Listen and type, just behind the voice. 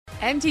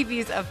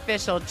MTV's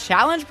official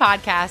Challenge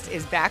podcast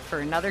is back for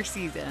another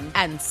season.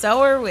 And so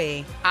are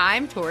we.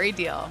 I'm Tori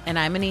Deal. And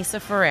I'm Anissa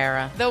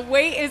Ferreira. The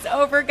wait is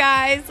over,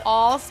 guys.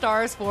 All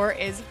Stars 4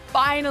 is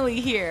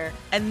finally here.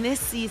 And this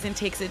season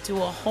takes it to a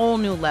whole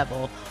new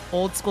level.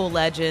 Old school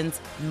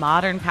legends,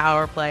 modern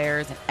power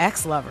players, and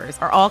ex-lovers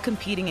are all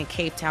competing in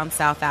Cape Town,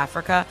 South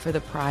Africa for the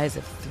prize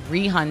of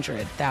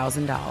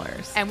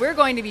 $300,000. And we're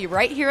going to be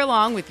right here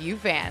along with you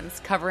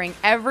fans, covering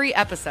every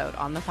episode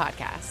on the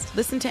podcast.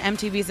 Listen to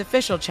MTV's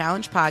official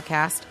Challenge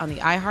podcast on the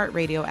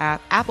iHeartRadio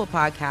app, Apple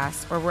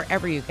Podcasts, or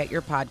wherever you get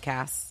your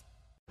podcasts.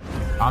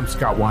 I'm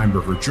Scott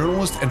Weinberger,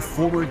 journalist and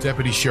former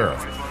deputy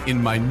sheriff.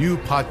 In my new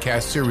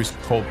podcast series,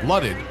 Cold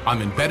Blooded,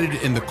 I'm embedded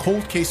in the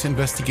cold case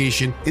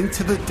investigation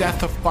into the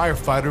death of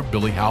firefighter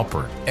Billy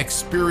Halpern.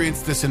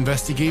 Experience this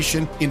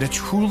investigation in a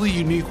truly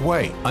unique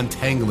way,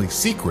 untangling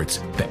secrets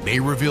that may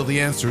reveal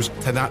the answers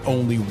to not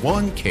only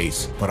one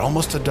case, but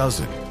almost a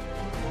dozen.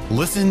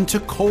 Listen to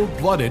Cold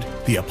Blooded,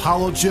 the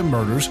Apollo Gym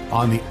Murders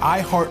on the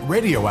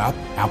iHeartRadio app,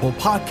 Apple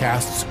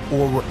Podcasts,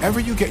 or wherever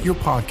you get your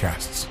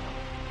podcasts.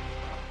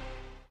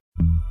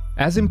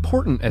 As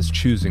important as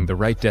choosing the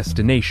right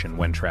destination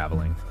when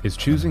traveling is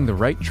choosing the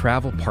right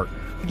travel partner.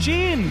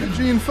 Gene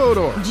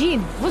Fodor.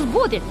 Gene, was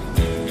good.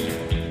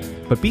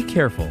 But be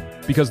careful,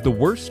 because the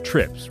worst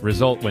trips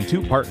result when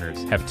two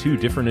partners have two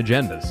different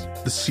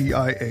agendas. The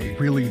CIA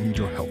really need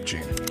your help,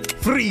 Gene.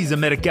 Freeze,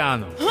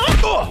 Americano.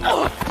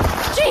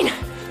 Gene,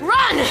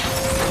 run!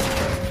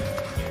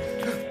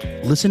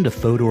 Listen to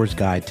Fodor's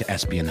Guide to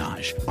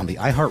Espionage on the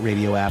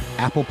iHeartRadio app,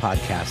 Apple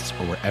Podcasts,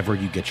 or wherever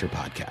you get your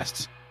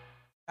podcasts.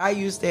 I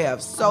used to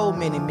have so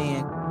many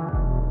men.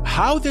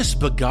 How this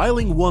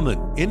beguiling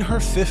woman in her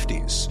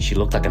 50s, she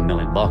looked like $1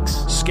 million,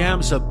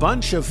 scams a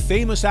bunch of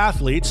famous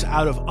athletes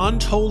out of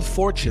untold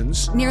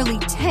fortunes. Nearly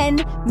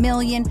 $10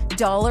 million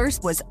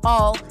was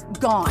all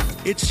gone.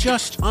 It's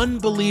just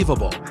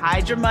unbelievable.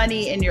 Hide your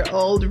money in your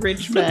old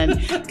rich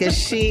man, because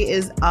she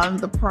is on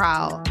the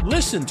prowl.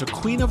 Listen to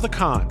Queen of the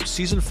Con,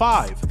 Season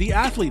 5, The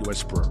Athlete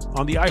Whisperer,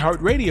 on the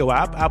iHeartRadio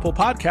app, Apple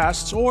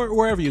Podcasts, or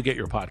wherever you get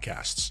your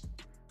podcasts.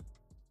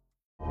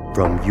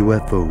 From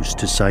UFOs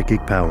to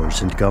psychic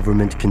powers and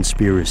government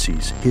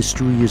conspiracies,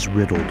 history is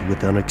riddled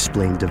with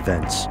unexplained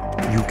events.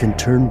 You can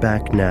turn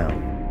back now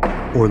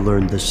or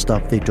learn the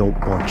stuff they don't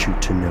want you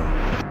to know.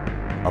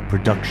 A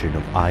production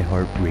of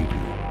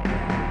iHeartRadio.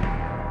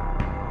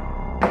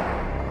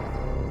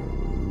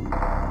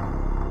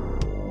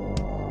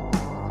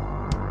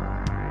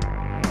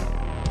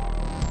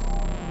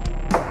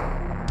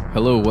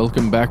 Hello,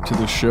 welcome back to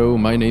the show.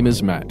 My name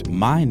is Matt.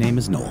 My name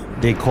is Noel.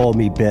 They call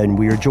me Ben.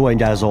 We are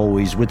joined, as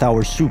always, with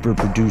our super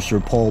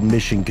producer, Paul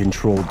Mission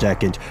Control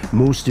Decant.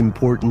 Most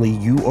importantly,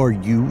 you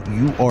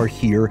are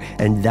here,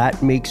 and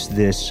that makes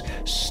this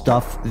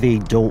stuff they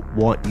don't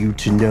want you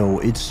to know.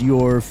 It's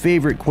your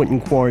favorite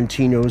Quentin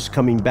Quarantinos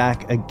coming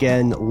back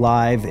again,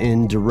 live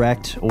in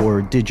direct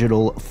or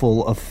digital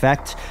full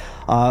effect.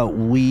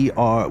 We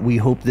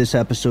hope this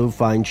episode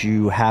finds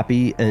you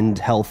happy and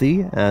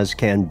healthy as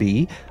can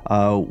be.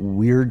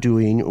 We're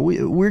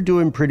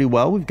doing pretty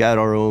well. We've got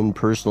our own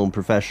personal and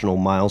professional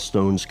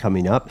milestones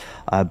coming up.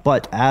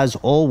 But as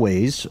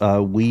always,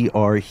 we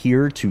are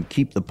here to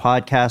keep the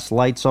podcast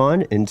lights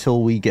on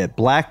until we get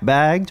black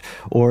bagged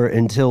or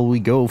until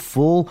we go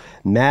full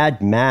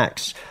Mad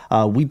Max.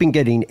 We've been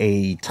getting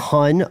a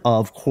ton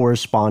of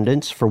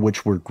correspondence for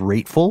which we're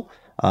grateful.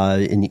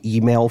 In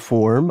email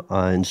form,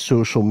 in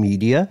social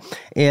media,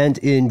 and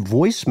in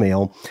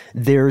voicemail.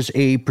 There's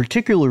a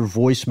particular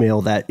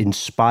voicemail that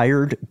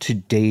inspired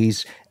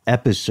today's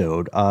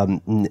episode.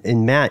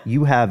 And Matt,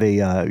 you have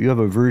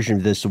a version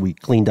of this that we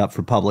cleaned up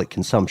for public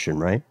consumption,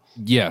 right?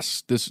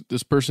 Yes, this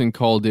person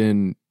called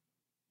in,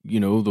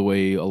 the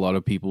way a lot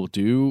of people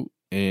do,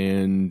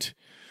 and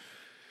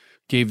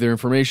gave their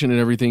information and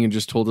everything, and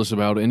just told us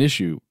about an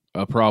issue,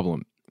 a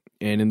problem.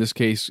 And in this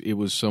case, it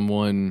was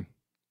someone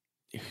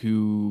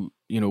who,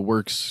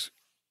 works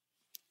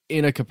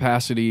in a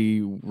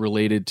capacity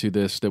related to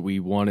this that we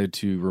wanted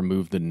to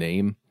remove the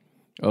name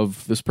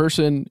of this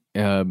person.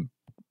 And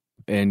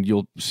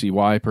you'll see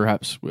why,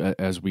 perhaps,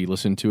 as we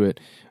listen to it.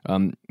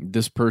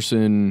 This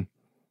person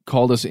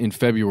called us in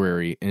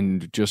February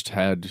and just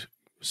had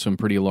some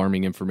pretty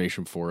alarming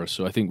information for us.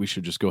 So I think we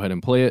should just go ahead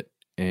and play it,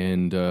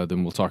 and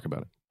then we'll talk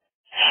about it.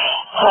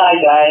 Hi,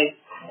 guys.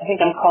 I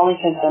think I'm calling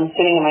because I'm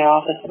sitting in my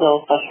office a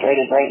little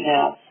frustrated right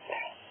now.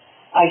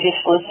 I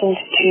just listened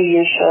to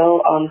your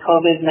show on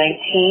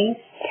COVID-19,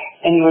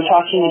 and you were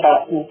talking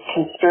about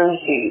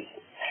conspiracies.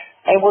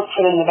 I work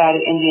for the Nevada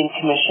Indian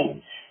Commission.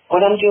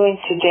 What I'm doing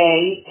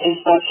today is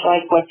much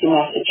like what the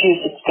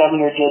Massachusetts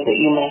governor did that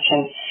you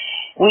mentioned.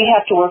 We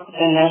have to work with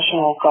the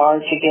National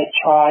Guard to get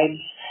tribes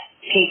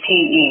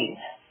PPE.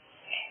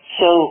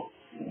 So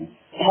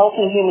Health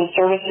and Human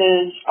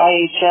Services,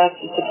 IHS,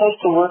 is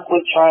supposed to work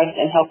with tribes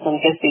and help them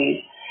get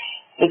these.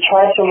 The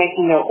tribes are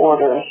making their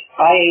orders.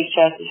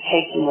 IHS is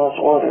taking those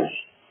orders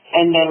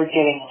and never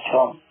getting them to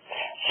them.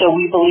 So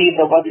we believe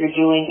that what they're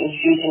doing is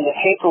using the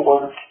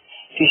paperwork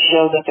to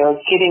show that they're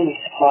getting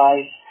these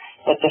supplies,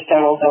 but the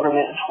federal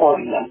government is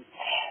hoarding them.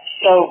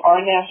 So our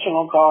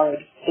National Guard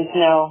is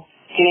now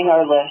getting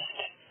our list.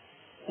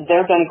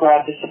 They're going to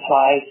grab the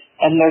supplies,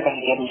 and they're going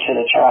to give them to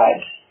the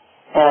tribes.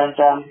 And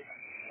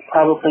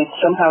probably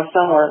somehow,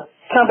 somewhere,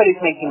 somebody's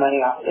making money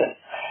off this.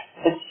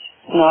 It's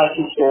not a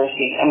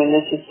conspiracy. I mean,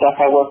 this is stuff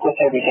I work with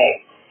every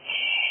day.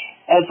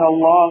 As a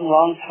long,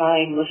 long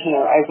time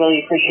listener, I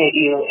really appreciate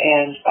you,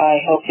 and I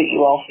hope that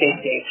you all stay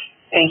safe.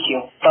 Thank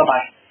you.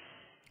 Bye-bye.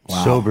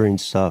 Wow. Sobering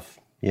stuff.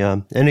 Yeah.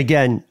 And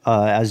again,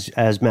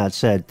 as Matt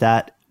said,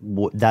 that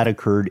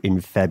occurred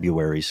in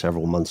February,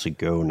 several months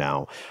ago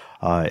now.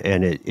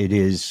 And it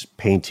is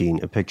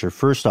painting a picture.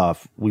 First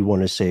off, we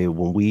want to say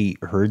when we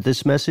heard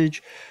this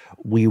message,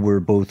 we were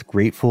both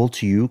grateful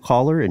to you,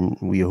 caller, and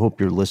we hope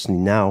you're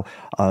listening now.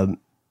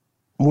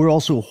 We're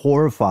also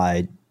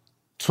horrified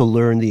to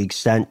learn the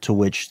extent to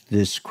which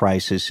this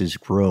crisis has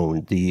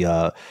grown.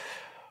 It's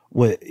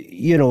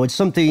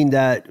something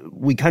that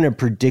we kind of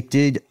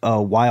predicted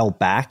a while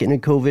back in a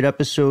COVID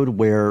episode,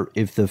 where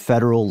if the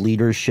federal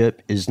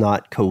leadership is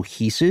not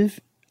cohesive,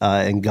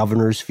 and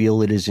governors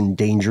feel it is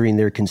endangering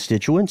their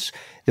constituents,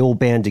 they will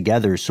band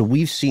together. So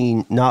we've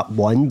seen not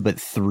one, but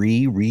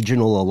 3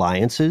 regional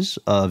alliances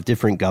of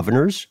different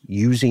governors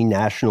using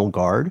National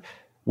Guard,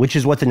 which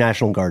is what the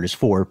National Guard is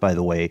for, by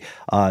the way,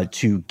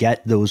 to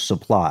get those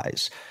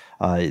supplies.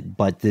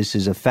 But this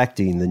is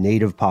affecting the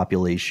Native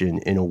population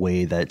in a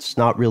way that's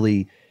not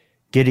really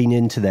getting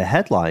into the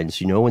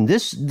headlines, and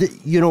this,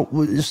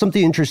 there's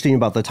something interesting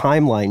about the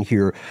timeline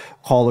here,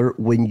 caller.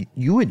 When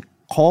you had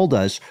called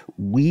us,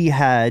 we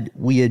had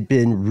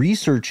been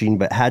researching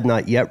but had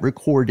not yet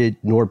recorded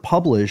nor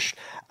published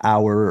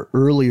our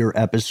earlier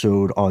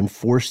episode on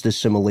forced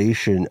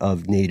assimilation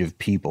of Native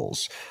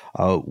peoples.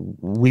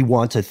 We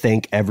want to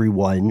thank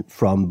everyone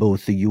from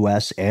both the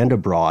U.S. and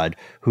abroad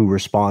who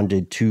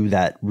responded to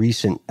that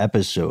recent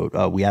episode.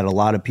 We had a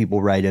lot of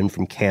people write in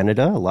from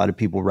Canada, a lot of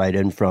people write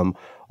in from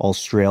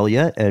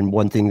Australia. And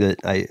one thing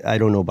that I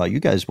don't know about you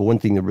guys, but one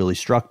thing that really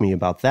struck me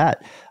about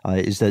that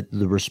is that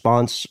the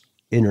response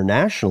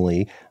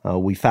internationally,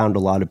 we found a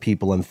lot of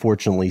people,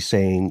 unfortunately,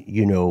 saying,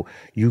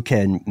 you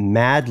can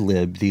Mad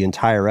Lib the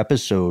entire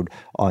episode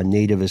on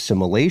Native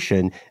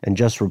assimilation and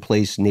just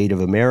replace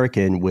Native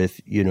American with,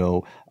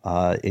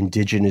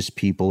 Indigenous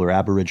people or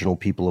Aboriginal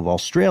people of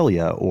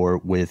Australia or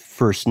with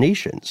First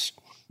Nations.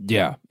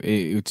 Yeah,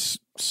 it's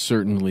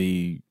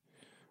certainly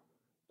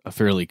a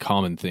fairly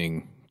common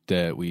thing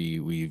that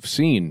we've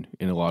seen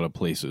in a lot of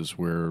places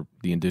where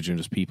the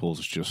Indigenous peoples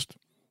just...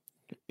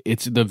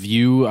 It's the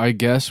view, I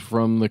guess,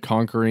 from the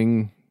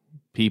conquering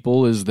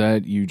people is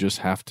that you just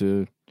have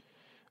to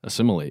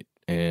assimilate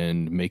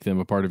and make them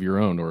a part of your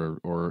own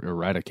or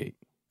eradicate.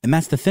 And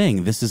that's the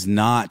thing. This is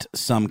not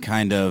some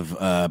kind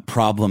of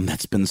problem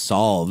that's been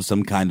solved,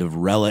 some kind of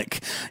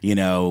relic,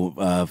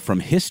 from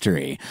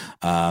history.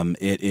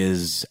 It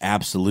is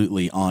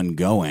absolutely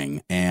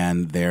ongoing,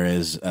 and there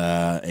is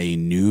a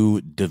new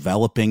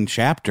developing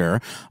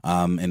chapter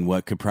in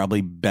what could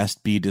probably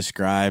best be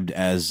described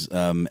as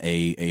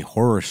a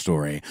horror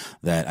story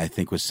that I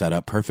think was set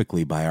up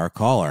perfectly by our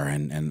caller.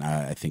 And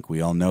I think we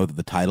all know that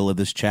the title of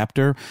this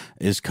chapter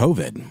is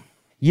COVID.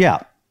 Yeah.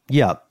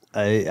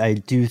 I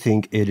do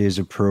think it is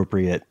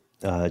appropriate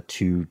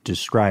to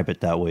describe it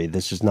that way.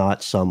 This is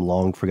not some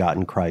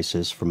long-forgotten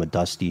crisis from a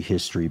dusty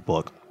history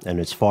book, and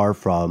it's far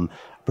from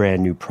a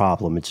brand new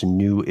problem. It's a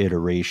new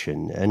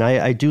iteration, and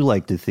I do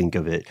like to think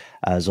of it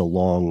as a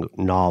long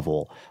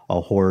novel, a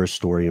horror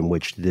story in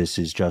which this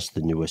is just the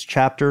newest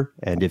chapter,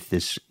 and if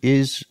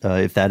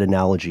that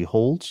analogy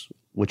holds,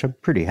 which I'm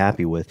pretty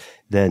happy with,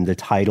 then the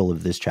title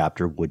of this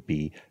chapter would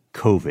be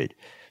COVID.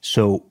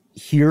 So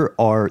here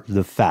are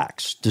the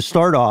facts. To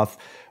start off,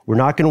 we're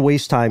not going to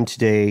waste time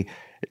today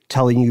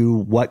telling you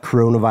what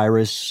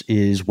coronavirus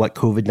is, what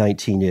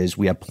COVID-19 is.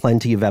 We have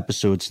plenty of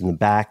episodes in the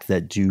back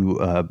that do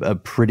a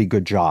pretty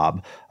good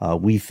job,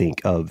 we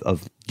think,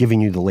 of giving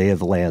you the lay of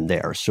the land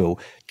there. So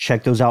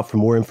check those out for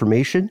more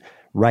information.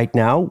 Right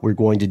now, we're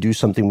going to do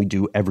something we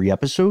do every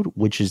episode,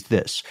 which is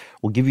this.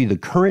 We'll give you the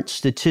current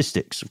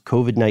statistics of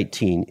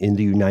COVID-19 in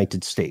the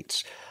United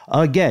States.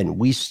 Again,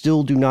 we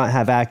still do not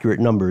have accurate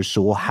numbers,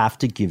 so we'll have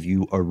to give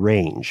you a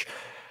range.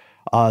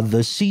 The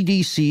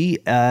CDC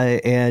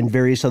and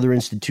various other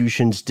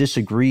institutions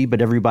disagree,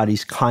 but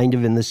everybody's kind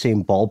of in the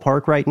same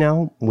ballpark right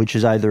now, which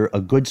is either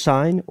a good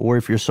sign, or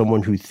if you're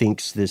someone who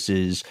thinks this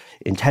is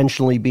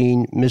intentionally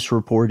being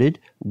misreported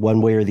one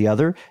way or the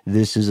other,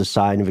 this is a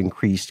sign of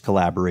increased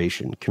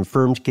collaboration.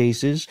 Confirmed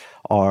cases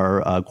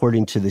are,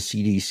 according to the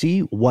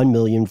CDC,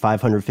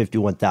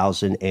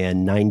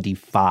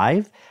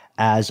 1,551,095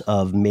 as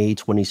of May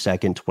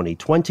 22nd,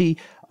 2020.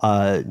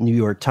 New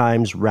York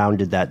Times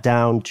rounded that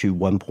down to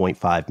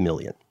 1.5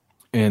 million.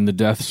 And the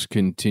deaths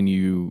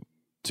continue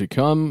to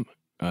come.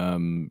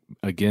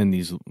 Again,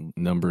 these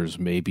numbers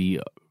may be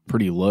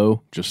pretty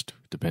low, just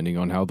depending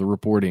on how the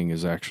reporting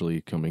is actually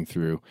coming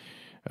through.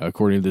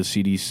 According to the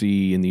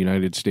CDC in the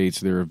United States,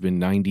 there have been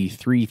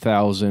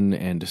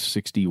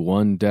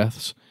 93,061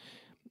 deaths.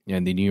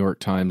 And the New York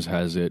Times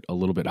has it a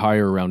little bit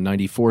higher, around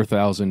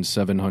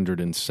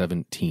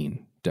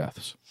 94,717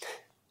 deaths.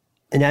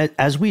 And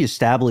as we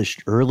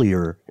established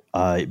earlier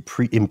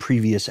in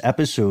previous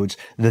episodes,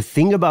 the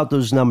thing about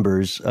those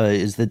numbers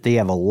is that they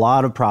have a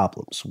lot of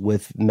problems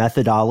with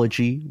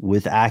methodology,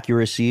 with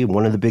accuracy. And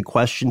one of the big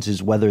questions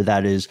is whether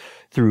that is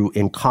through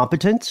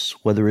incompetence,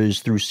 whether it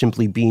is through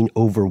simply being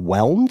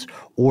overwhelmed,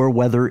 or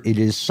whether it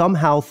is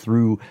somehow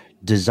through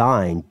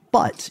design.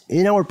 But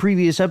in our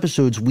previous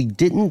episodes, we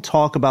didn't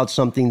talk about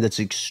something that's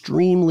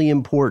extremely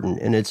important,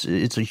 and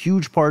it's a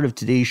huge part of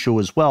today's show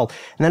as well,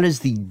 and that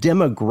is the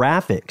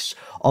demographics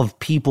of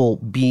people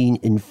being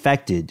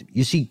infected.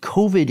 You see,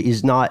 COVID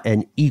is not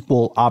an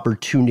equal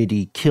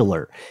opportunity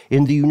killer.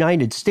 In the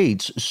United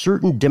States,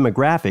 certain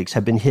demographics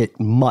have been hit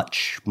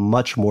much,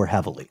 much more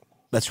heavily.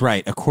 That's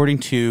right. According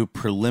to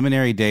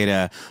preliminary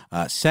data,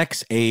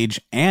 sex,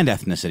 age, and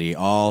ethnicity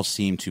all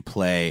seem to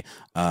play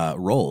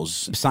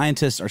roles.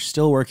 Scientists are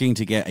still working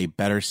to get a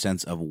better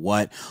sense of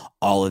what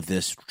all of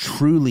this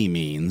truly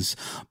means,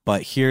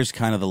 but here's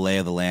kind of the lay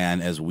of the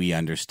land as we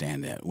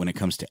understand it. When it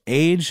comes to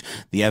age,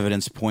 the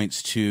evidence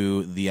points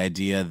to the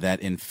idea that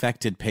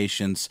infected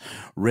patients'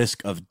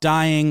 risk of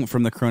dying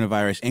from the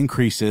coronavirus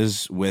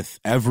increases with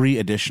every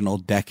additional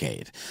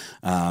decade.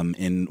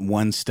 In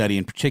one study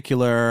in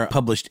particular,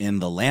 published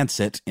in The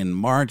Lancet in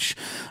March,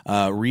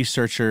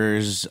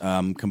 researchers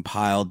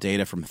compiled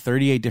data from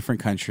 38 different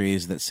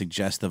countries that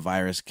suggest the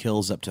virus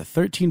kills up to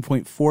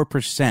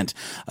 13.4%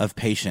 of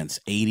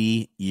patients 80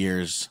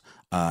 years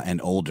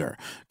and older,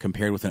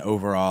 compared with an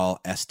overall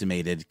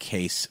estimated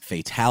case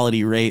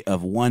fatality rate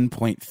of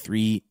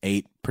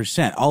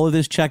 1.38%. All of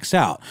this checks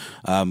out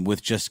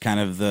with just kind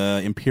of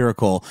the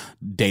empirical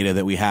data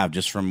that we have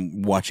just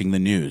from watching the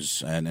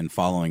news and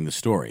following the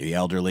story. The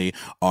elderly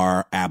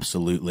are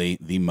absolutely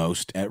the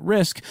most at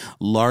risk,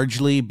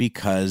 largely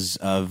because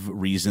of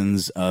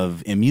reasons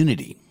of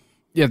immunity.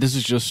 Yeah, this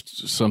is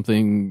just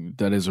something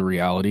that is a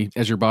reality.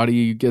 As your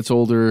body gets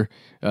older,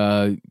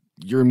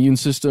 your immune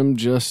system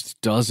just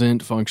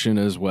doesn't function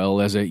as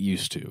well as it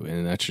used to.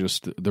 And that's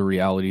just the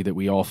reality that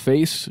we all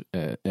face,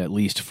 at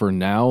least for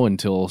now,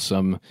 until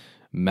some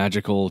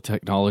magical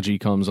technology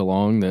comes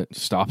along that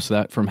stops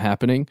that from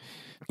happening.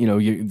 You know,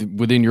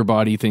 within your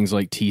body, things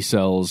like T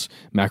cells,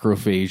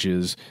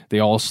 macrophages, they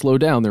all slow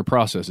down their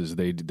processes.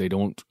 They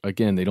don't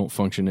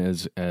function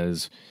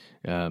as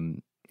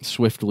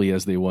swiftly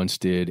as they once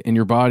did. And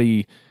your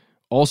body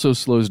also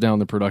slows down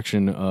the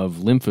production of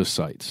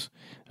lymphocytes.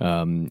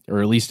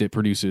 Or at least it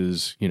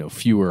produces,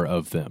 fewer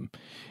of them.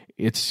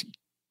 It's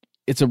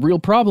a real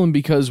problem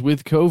because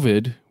with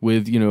COVID,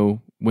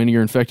 when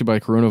you're infected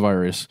by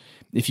coronavirus,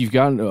 if you've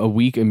got a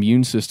weak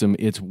immune system,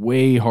 it's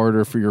way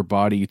harder for your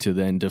body to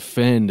then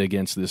defend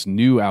against this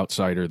new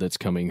outsider that's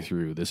coming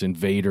through, this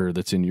invader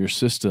that's in your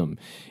system,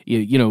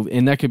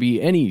 and that could be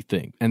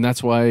anything. And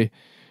that's why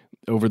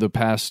over the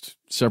past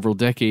several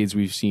decades,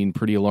 we've seen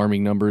pretty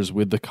alarming numbers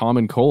with the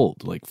common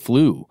cold, like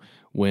flu,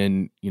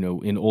 when,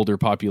 in older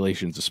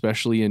populations,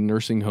 especially in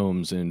nursing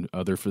homes and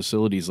other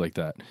facilities like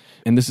that.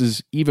 And this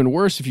is even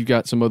worse if you've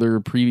got some other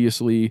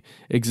previously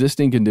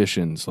existing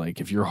conditions,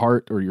 like if your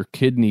heart or your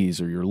kidneys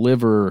or your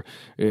liver,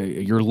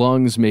 your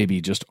lungs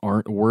maybe just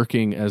aren't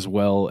working as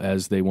well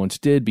as they once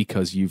did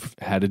because you've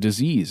had a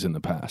disease in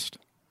the past.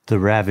 The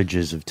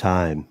ravages of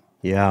time.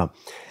 Yeah.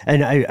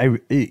 And I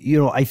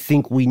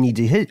think we need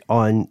to hit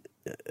on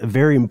a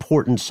very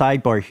important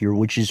sidebar here,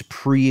 which is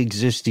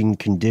pre-existing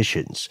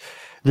conditions.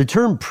 The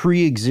term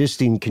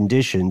pre-existing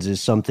conditions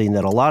is something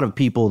that a lot of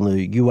people in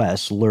the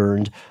U.S.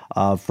 learned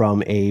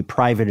from a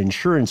private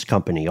insurance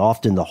company,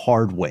 often the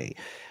hard way.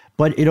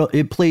 But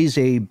it plays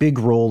a big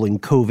role in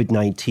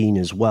COVID-19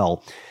 as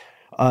well.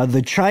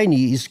 The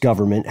Chinese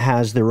government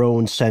has their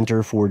own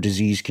Center for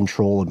Disease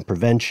Control and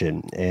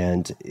Prevention,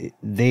 and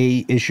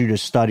they issued a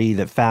study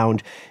that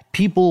found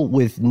people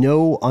with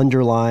no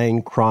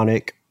underlying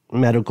chronic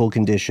medical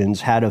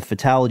conditions had a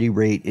fatality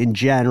rate in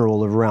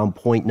general of around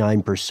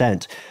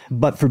 0.9%.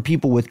 But for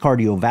people with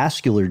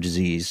cardiovascular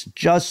disease,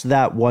 just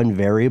that one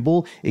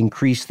variable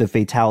increased the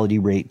fatality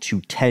rate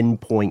to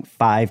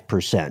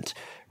 10.5%.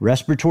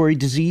 Respiratory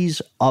disease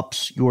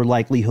ups your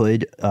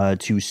likelihood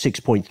to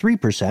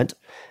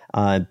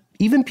 6.3%.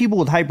 Even people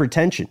with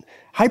hypertension.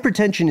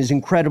 Hypertension is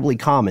incredibly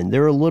common.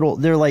 There are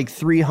like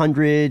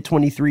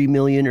 323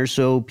 million or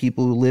so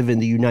people who live in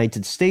the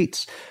United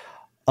States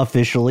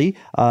officially.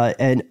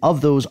 And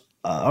of those,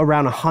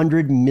 around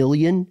 100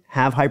 million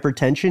have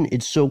hypertension.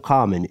 It's so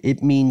common.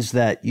 It means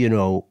that,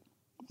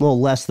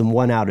 less than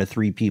 1 out of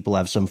 3 people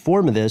have some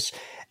form of this.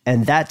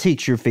 And that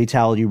takes your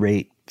fatality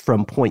rate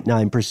from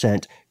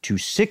 0.9% to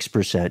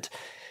 6%.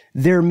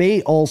 There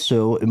may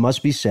also, it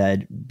must be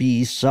said,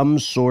 be some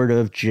sort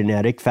of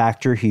genetic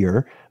factor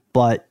here,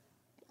 but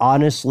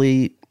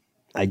honestly,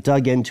 I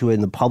dug into it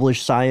and the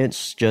published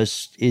science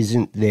just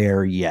isn't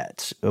there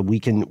yet. We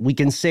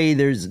can say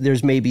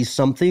there's maybe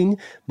something,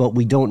 but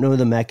we don't know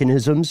the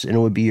mechanisms, and it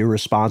would be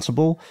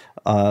irresponsible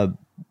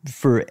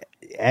for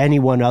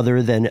anyone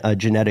other than a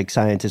genetic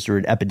scientist or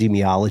an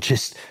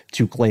epidemiologist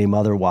to claim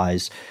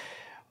otherwise.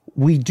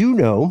 We do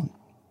know,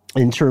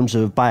 in terms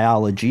of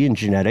biology and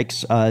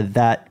genetics,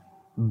 that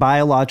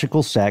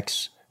biological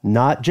sex,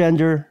 not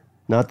gender,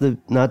 not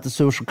the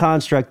social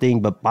construct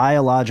thing, but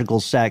biological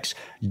sex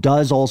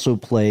does also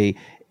play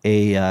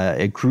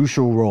a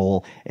crucial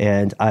role.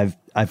 And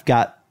I've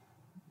got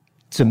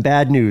some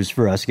bad news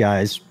for us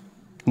guys.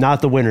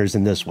 Not the winners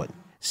in this one.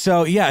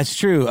 So, yeah, it's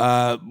true.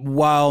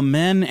 While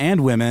men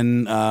and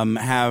women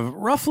have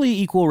roughly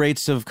equal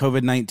rates of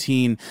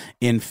COVID-19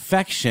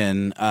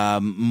 infection,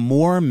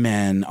 more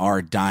men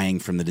are dying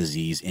from the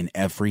disease in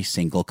every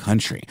single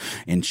country.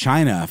 In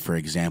China, for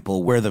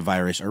example, where the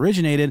virus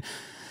originated,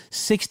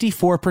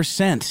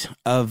 64%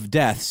 of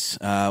deaths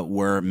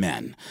were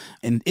men.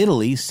 In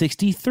Italy,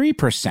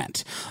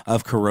 63%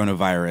 of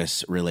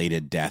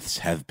coronavirus-related deaths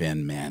have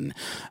been men.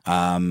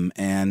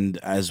 And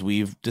as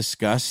we've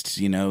discussed,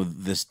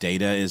 this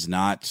data is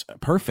not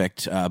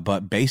perfect,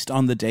 but based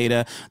on the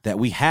data that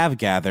we have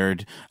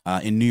gathered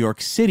in New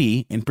York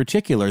City, in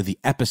particular, the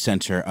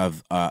epicenter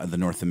of the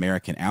North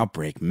American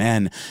outbreak,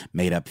 men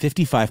made up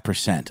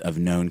 55% of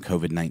known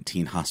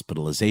COVID-19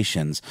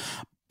 hospitalizations,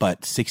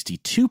 but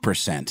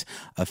 62%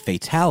 of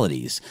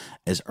fatalities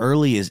as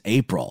early as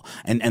April.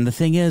 And the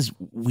thing is,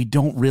 we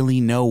don't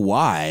really know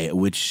why,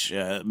 which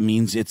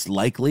means it's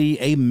likely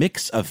a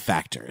mix of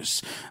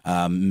factors.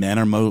 Men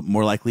are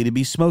more likely to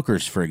be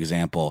smokers, for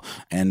example.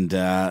 And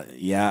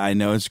I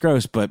know it's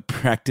gross, but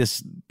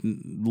practice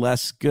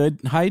less good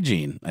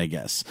hygiene, I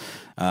guess.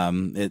 I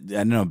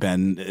don't know,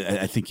 Ben,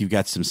 I think you've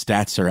got some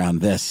stats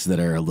around this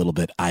that are a little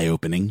bit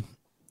eye-opening.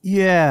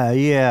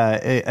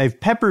 Yeah. I've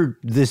peppered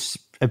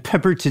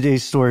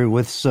today's story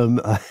with some,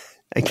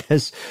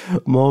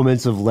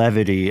 moments of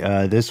levity.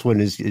 This one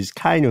is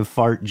kind of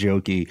fart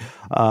jokey,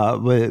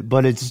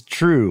 but it's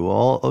true.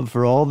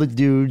 For all the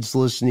dudes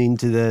listening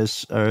to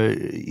this,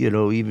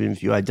 even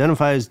if you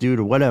identify as dude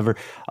or whatever,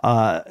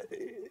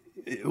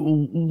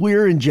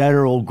 we're in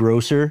general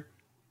grosser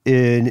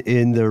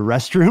in the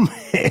restroom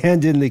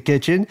and in the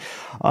kitchen.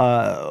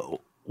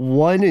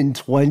 1 in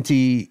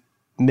 20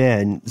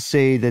 men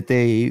say that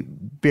they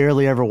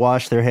barely ever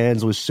wash their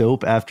hands with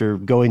soap after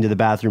going to the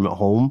bathroom at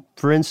home,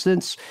 for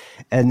instance.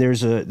 And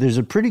there's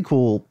a pretty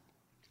cool,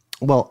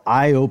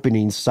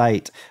 eye-opening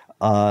site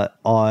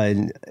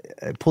I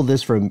pulled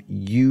this from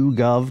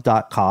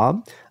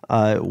YouGov.com,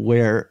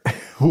 where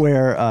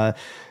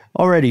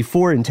already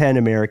 4 in 10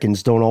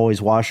 Americans don't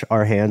always wash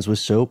our hands with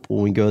soap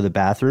when we go to the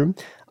bathroom.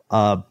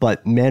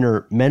 But men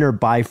are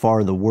by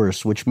far the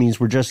worst, which means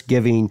we're just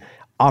giving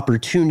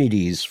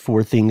opportunities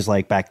for things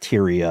like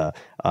bacteria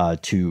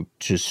to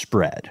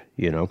spread,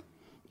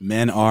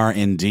 Men are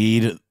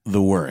indeed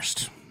the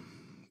worst.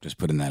 Just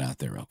putting that out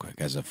there real quick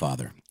as a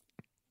father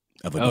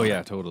of a daughter. Oh,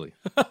 yeah, totally.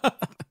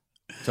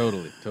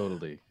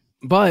 Totally.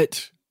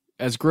 But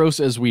as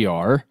gross as we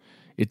are,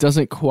 it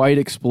doesn't quite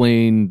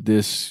explain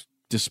this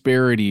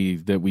disparity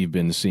that we've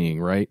been seeing,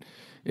 right?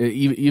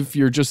 If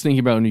you're just thinking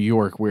about New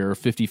York, where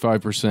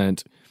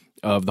 55%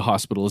 of the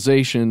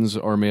hospitalizations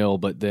are male,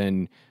 but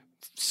then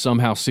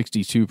somehow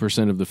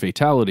 62% of the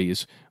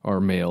fatalities are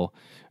male,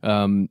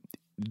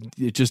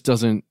 it just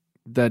doesn't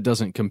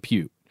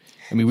compute.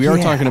 I mean, we are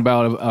talking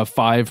about a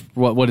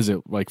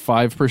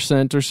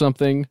 5% or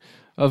something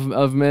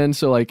of men.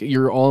 So like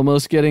you're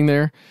almost getting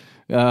there.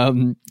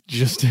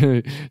 Just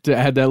to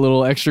add that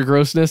little extra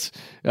grossness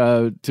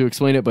to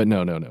explain it, but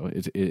no,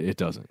 it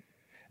doesn't.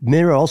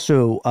 Men are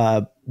also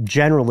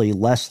generally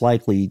less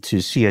likely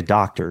to see a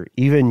doctor,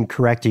 even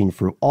correcting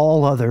for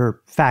all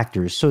other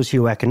factors,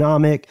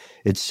 socioeconomic,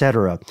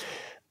 etc.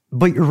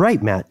 But you're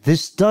right, Matt.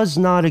 This does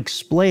not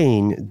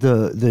explain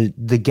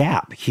the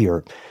gap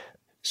here.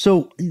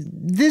 So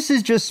this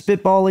is just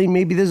spitballing.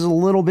 Maybe this is a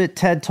little bit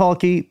TED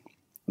talky,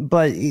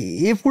 but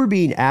if we're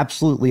being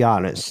absolutely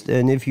honest,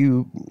 and if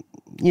you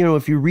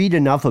read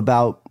enough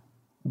about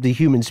the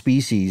human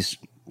species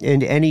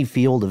in any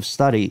field of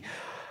study,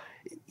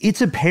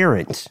 it's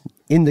apparent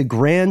in the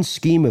grand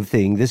scheme of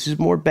things. This is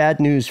more bad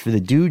news for the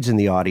dudes in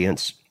the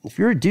audience. If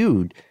you're a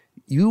dude,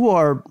 you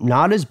are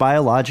not as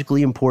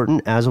biologically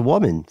important as a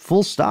woman,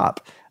 full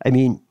stop. I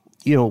mean,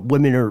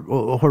 women are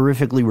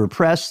horrifically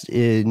repressed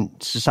in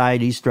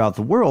societies throughout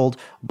the world,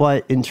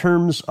 but in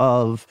terms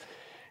of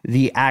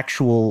the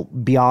actual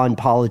beyond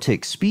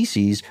politics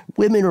species,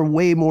 women are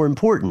way more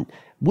important.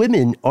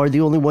 Women are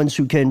the only ones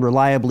who can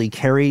reliably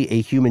carry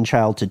a human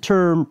child to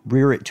term,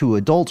 rear it to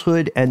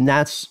adulthood, and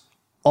that's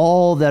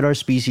all that our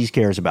species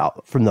cares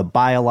about from the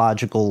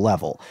biological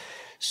level.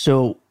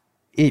 So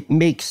it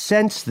makes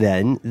sense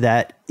then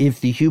that if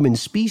the human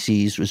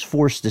species was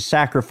forced to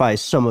sacrifice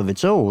some of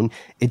its own,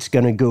 it's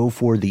going to go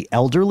for the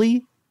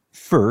elderly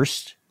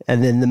first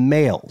and then the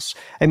males.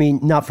 I mean,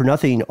 not for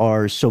nothing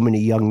are so many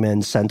young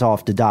men sent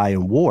off to die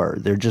in war.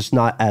 They're just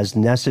not as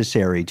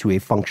necessary to a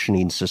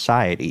functioning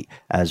society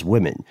as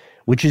women,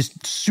 which is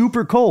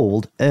super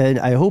cold. And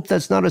I hope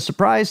that's not a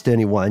surprise to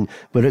anyone,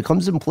 but it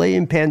comes in play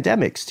in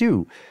pandemics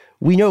too.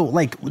 We know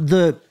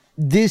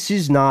this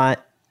is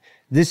not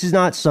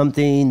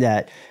something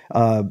that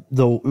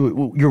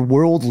your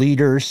world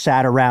leaders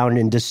sat around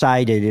and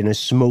decided in a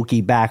smoky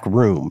back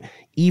room.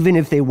 Even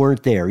if they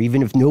weren't there,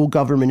 even if no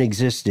government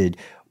existed,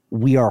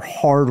 we are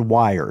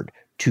hardwired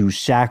to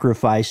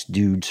sacrifice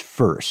dudes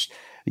first.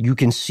 You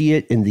can see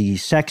it in the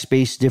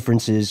sex-based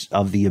differences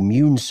of the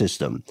immune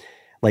system.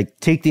 Like,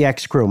 take the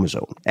X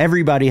chromosome.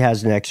 Everybody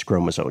has an X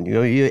chromosome.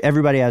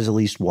 Everybody has at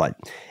least one.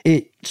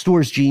 It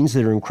stores genes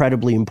that are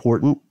incredibly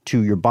important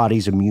to your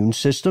body's immune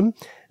system,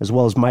 as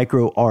well as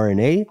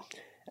microRNA.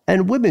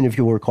 And women, if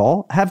you'll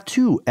recall, have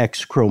 2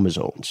 X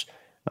chromosomes.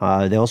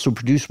 They also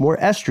produce more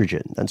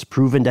estrogen. That's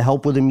proven to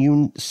help with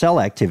immune cell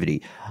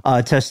activity.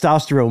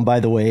 Testosterone, by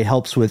the way,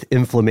 helps with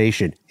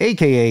inflammation,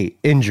 aka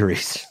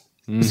injuries.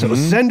 Mm-hmm. So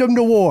send them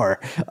to war.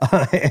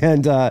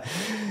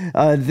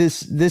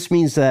 This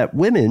means that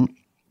women,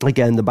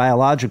 again, the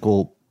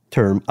biological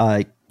term,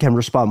 can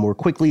respond more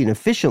quickly and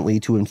efficiently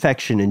to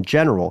infection in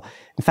general.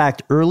 In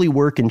fact, early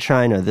work in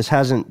China, this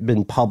hasn't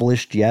been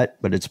published yet,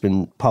 but it's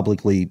been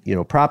publicly,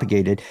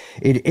 propagated.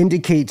 It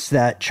indicates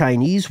that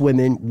Chinese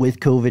women with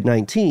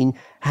COVID-19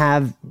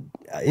 have,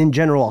 in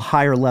general, a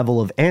higher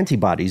level of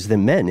antibodies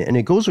than men, and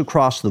it goes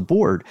across the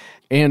board.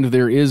 And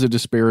there is a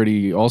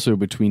disparity also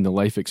between the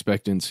life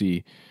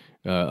expectancy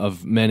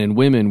of men and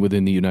women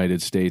within the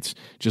United States.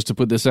 Just to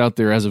put this out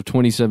there, as of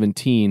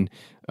 2017,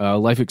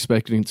 life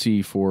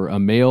expectancy for a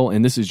male,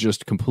 and this is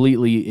just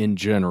completely in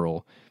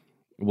general,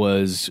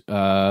 was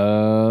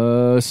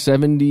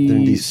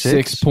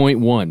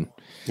 76.1.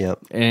 Yep.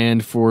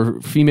 And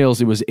for females,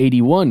 it was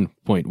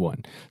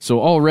 81.1. So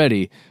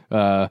already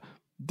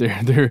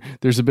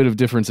there's a bit of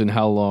difference in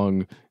how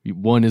long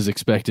one is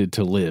expected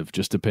to live,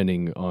 just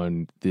depending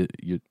on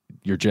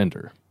your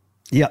gender.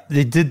 Yeah,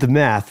 they did the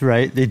math,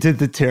 right? They did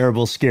the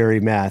terrible, scary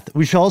math.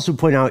 We should also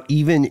point out,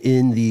 even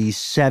in the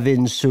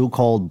 7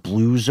 so-called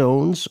blue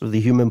zones of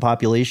the human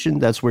population,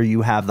 that's where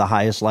you have the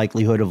highest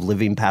likelihood of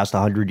living past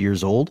 100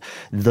 years old,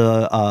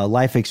 the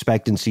life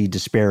expectancy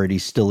disparity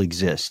still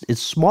exists.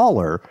 It's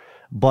smaller,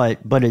 but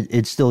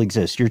it still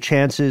exists. Your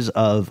chances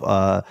of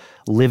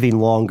living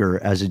longer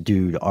as a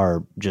dude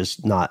are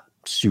just not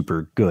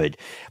super good.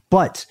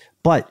 But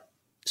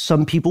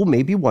some people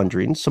may be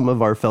wondering, some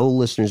of our fellow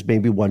listeners may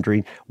be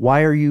wondering,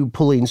 why are you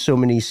pulling so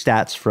many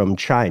stats from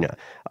China?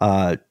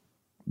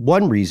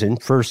 One reason,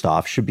 first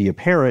off, should be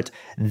apparent.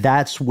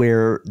 That's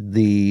where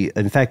the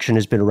infection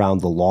has been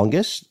around the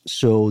longest,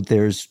 so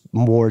there's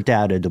more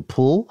data to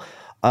pull.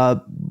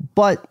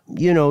 But,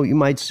 you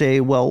might say,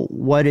 well,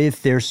 what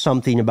if there's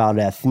something about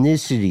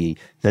ethnicity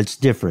that's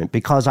different?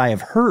 Because I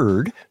have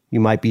heard, you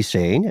might be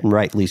saying, and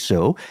rightly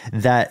so,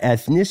 that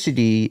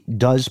ethnicity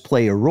does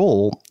play a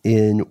role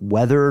in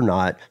whether or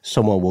not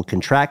someone will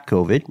contract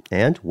COVID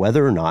and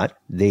whether or not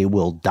they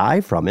will die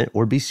from it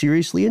or be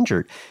seriously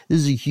injured. This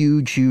is a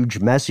huge, huge,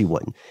 messy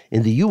one.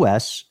 In the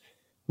U.S.,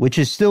 which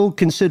is still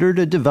considered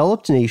a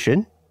developed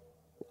nation,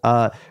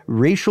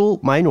 racial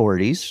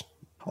minorities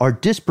are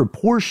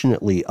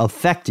disproportionately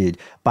affected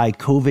by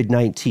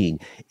COVID-19.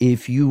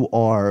 If you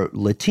are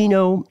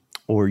Latino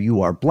or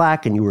you are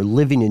Black and you are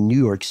living in New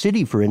York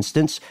City, for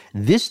instance,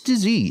 this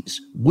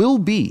disease will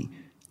be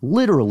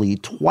literally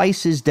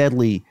twice as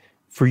deadly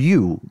for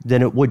you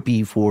than it would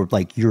be for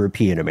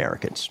European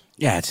Americans.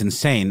 Yeah, it's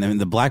insane. I mean,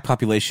 the Black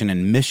population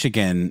in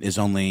Michigan is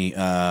only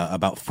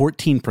about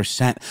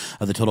 14%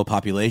 of the total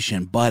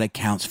population, but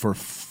accounts for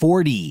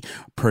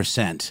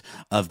 40%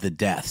 of the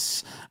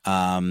deaths.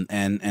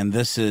 And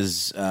this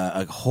is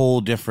a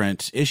whole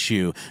different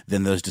issue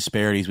than those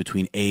disparities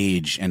between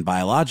age and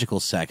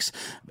biological sex.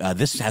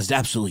 This has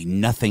absolutely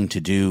nothing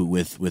to do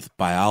with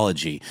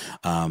biology.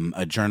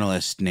 A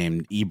journalist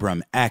named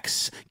Ibram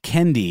X.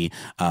 Kendi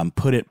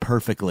put it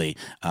perfectly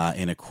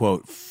in a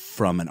quote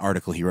from an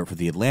article he wrote for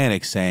The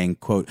Atlantic, saying,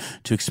 quote,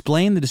 "To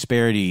explain the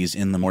disparities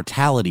in the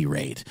mortality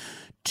rate,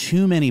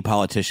 too many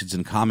politicians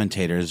and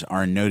commentators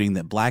are noting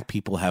that Black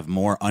people have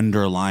more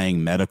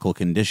underlying medical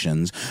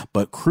conditions,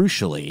 but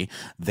crucially,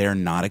 they're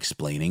not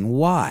explaining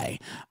why.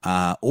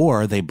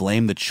 Or they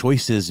blame the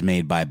choices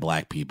made by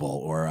Black people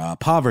or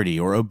poverty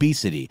or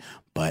obesity,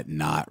 but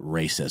not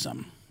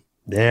racism."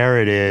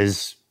 There it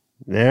is.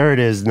 There it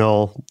is,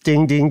 Noel.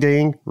 Ding, ding,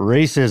 ding.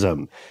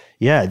 Racism.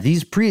 Yeah,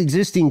 these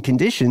pre-existing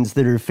conditions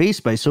that are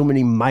faced by so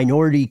many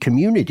minority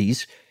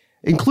communities,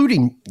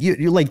 including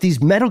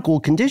these medical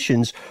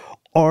conditions,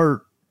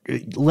 are,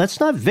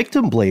 let's not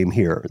victim blame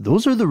here.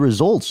 Those are the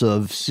results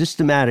of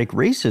systematic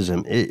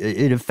racism.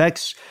 It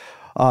affects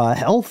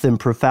health in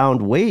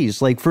profound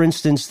ways. Like, for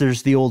instance,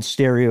 there's the old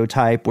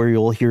stereotype where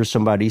you'll hear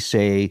somebody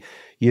say,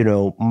 we're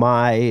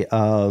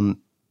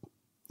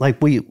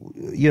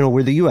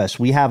the U.S.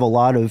 We have a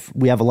lot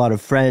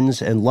of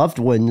friends and loved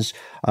ones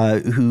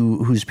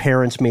whose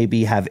parents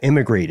maybe have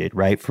immigrated,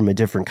 right, from a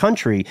different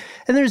country.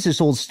 And there's this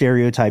old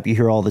stereotype you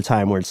hear all the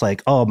time where it's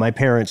like, oh, my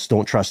parents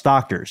don't trust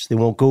doctors. They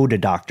won't go to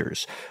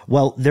doctors.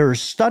 Well, there are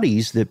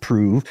studies that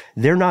prove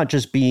they're not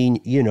just being,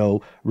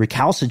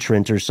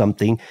 recalcitrant or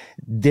something.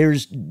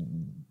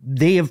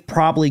 They have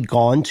probably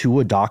gone to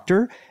a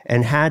doctor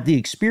and had the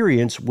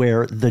experience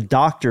where the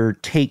doctor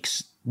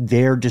takes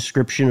their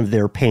description of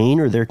their pain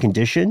or their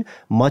condition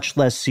much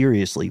less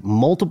seriously.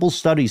 Multiple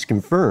studies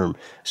confirm,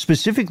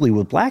 specifically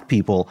with Black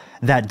people,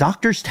 that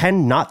doctors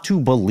tend not to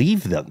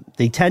believe them.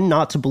 They tend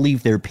not to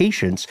believe their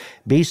patients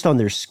based on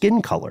their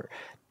skin color.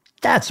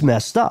 That's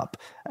messed up.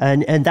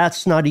 And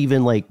that's not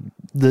even like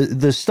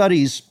the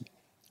studies,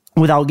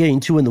 without getting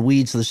too in the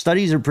weeds, the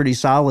studies are pretty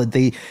solid.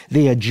 They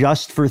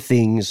adjust for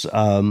things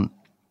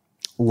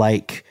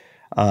like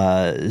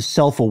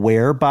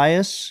self-aware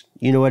bias.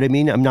 You know what I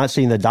mean? I'm not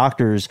saying the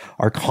doctors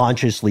are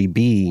consciously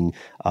being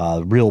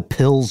real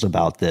pills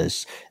about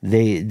this.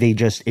 They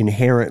just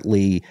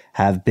inherently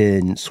have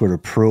been sort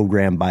of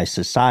programmed by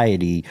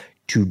society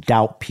to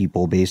doubt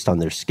people based on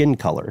their skin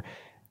color.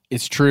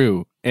 It's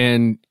true.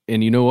 And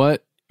you know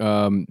what?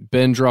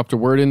 Ben dropped a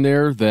word in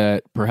there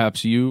that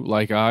perhaps you,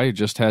 like I,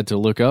 just had to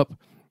look up.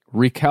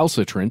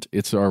 Recalcitrant.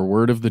 It's our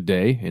word of the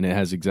day, and it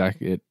has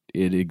exactly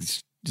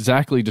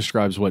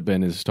describes what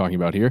Ben is talking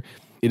about here.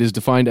 It is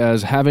defined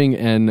as having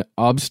an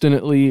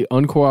obstinately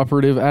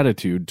uncooperative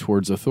attitude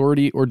towards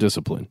authority or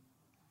discipline.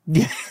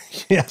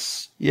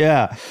 Yes.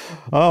 Yeah.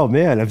 Oh,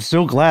 man. I'm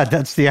so glad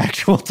that's the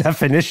actual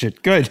definition.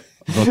 Good.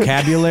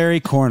 Vocabulary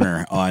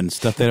corner on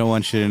stuff they don't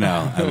want you to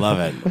know. I love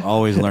it.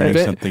 Always learning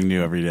something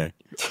new every day.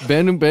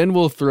 Ben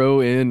will throw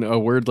in a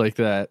word like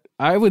that.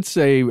 I would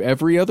say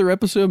every other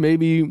episode,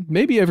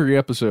 maybe every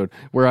episode,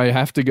 where I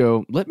have to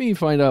go, let me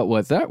find out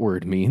what that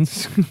word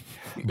means.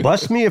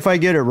 Bust me if I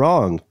get it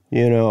wrong.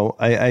 You know,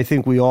 I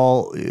think we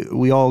all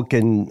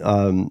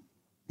can,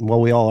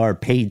 we all are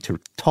paid to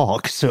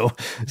talk. So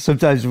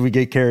sometimes we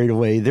get carried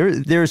away.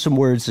 There are some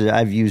words that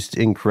I've used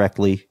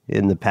incorrectly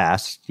in the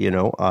past, you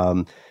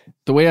know.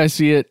 The way I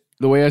see it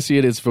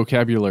is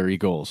vocabulary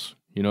goals.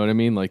 You know what I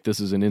mean? Like, this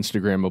is an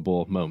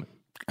Instagrammable moment.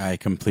 I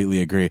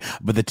completely agree.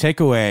 But the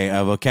takeaway,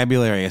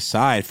 vocabulary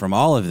aside from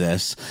all of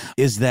this,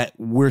 is that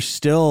we're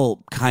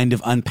still kind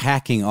of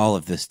unpacking all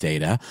of this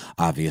data,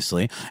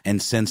 obviously.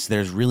 And since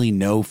there's really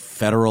no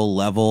federal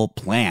level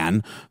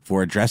plan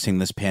for addressing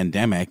this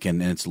pandemic,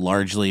 and it's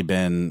largely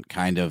been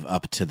kind of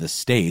up to the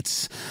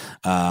states,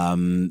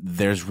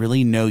 there's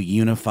really no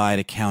unified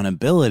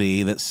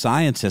accountability that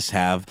scientists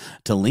have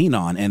to lean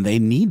on, and they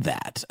need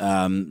that.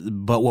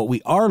 But what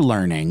we are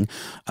learning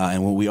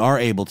and what we are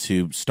able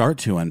to start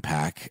to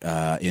unpack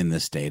in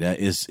this data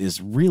is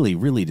really,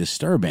 really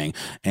disturbing.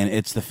 And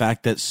it's the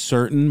fact that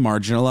certain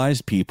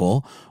marginalized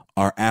people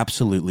are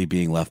absolutely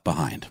being left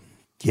behind.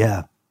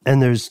 Yeah. And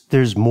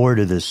there's more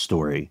to this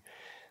story.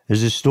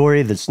 There's a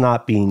story that's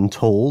not being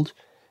told.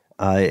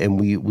 And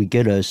we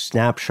get a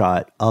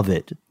snapshot of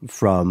it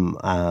from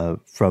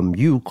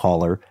you,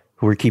 caller,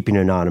 who are keeping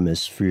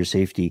anonymous for your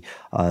safety.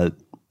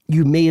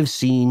 You may have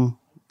seen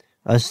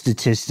a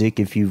statistic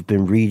if you've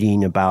been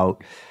reading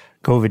about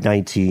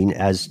COVID-19,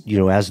 as you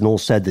know, as Noel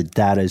said, the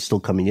data is still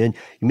coming in.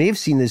 You may have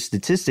seen this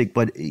statistic,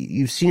 but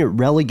you've seen it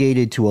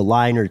relegated to a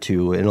line or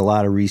two in a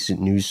lot of recent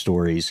news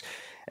stories,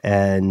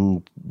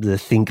 and the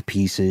think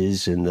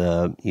pieces and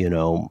the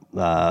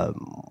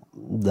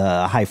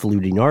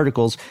highfalutin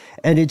articles.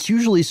 And it's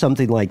usually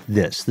something like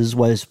this. This is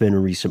what it's been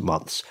in recent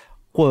months.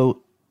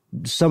 Quote,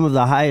 some of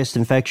the highest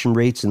infection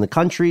rates in the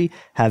country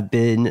have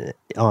been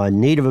on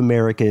Native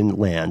American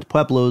land,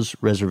 pueblos,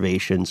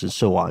 reservations, and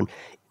so on.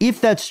 If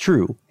that's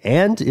true,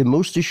 and it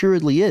most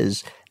assuredly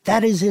is,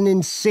 that is an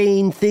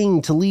insane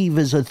thing to leave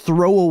as a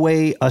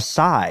throwaway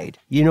aside.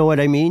 You know what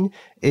I mean?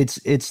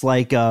 It's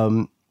like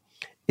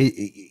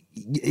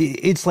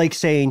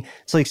saying,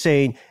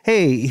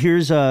 hey,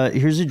 here's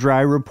a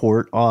dry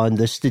report on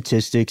the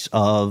statistics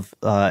of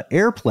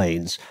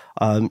airplanes.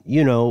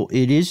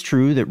 It is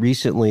true that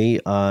recently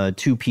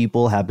 2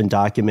 people have been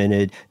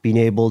documented being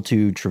able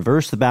to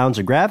traverse the bounds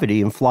of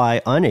gravity and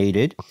fly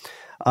unaided.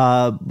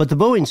 But the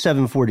Boeing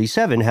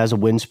 747 has a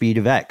wind speed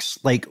of X.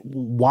 Like,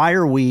 why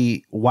are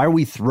we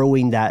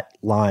throwing that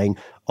line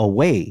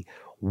away?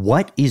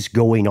 What is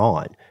going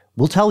on?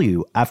 We'll tell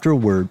you after a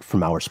word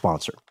from our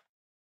sponsor.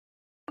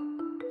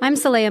 I'm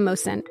Saleha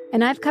Mohsen,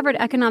 and I've covered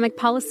economic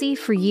policy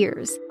for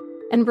years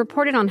and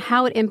reported on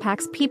how it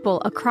impacts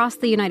people across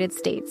the United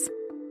States.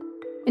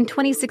 In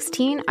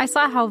 2016, I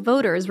saw how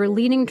voters were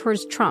leaning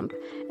towards Trump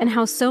and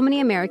how so many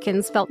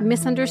Americans felt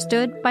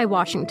misunderstood by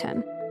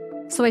Washington.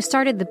 So I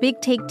started the Big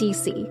Take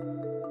DC.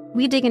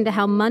 We dig into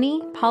how money,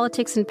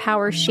 politics, and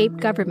power shape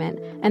government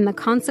and the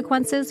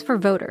consequences for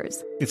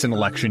voters. It's an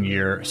election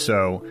year,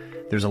 so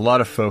there's a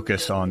lot of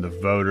focus on the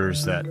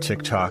voters that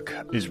TikTok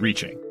is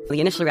reaching. The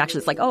initial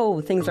reaction is like,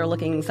 oh, things are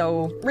looking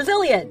so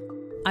resilient.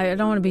 I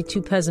don't want to be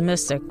too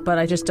pessimistic, but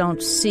I just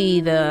don't see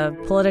the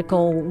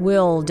political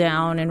will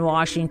down in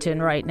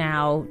Washington right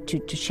now to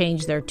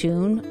change their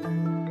tune.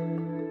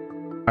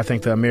 I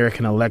think the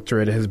American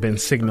electorate has been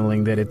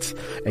signaling that it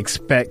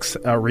expects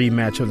a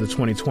rematch of the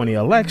 2020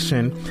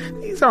 election.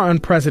 These are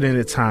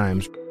unprecedented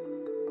times.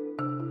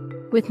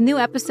 With new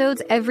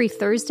episodes every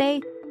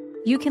Thursday,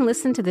 you can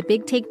listen to the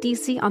Big Take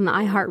DC on the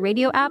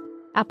iHeartRadio app,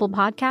 Apple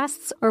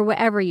Podcasts, or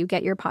wherever you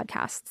get your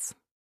podcasts.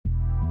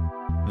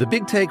 The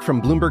Big Take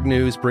from Bloomberg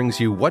News brings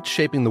you what's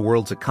shaping the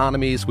world's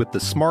economies with the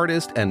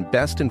smartest and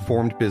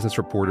best-informed business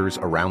reporters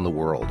around the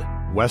world.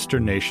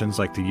 Western nations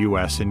like the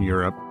U.S. and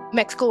Europe.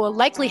 Mexico will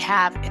likely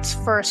have its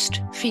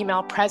first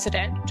female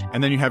president.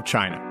 And then you have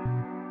China.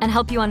 And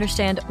help you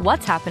understand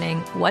what's happening,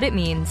 what it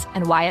means,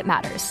 and why it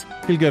matters.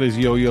 He'll get his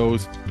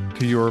yo-yos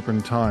to Europe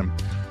in time.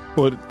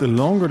 But the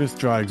longer this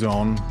drags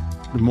on,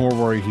 the more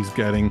worried he's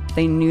getting.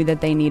 They knew that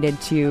they needed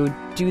to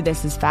do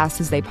this as fast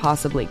as they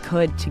possibly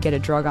could to get a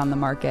drug on the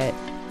market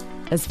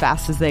as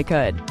fast as they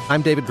could.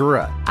 I'm David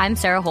Gura. I'm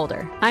Sarah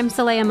Holder. I'm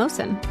Saleha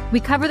Mohsen. We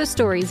cover the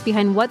stories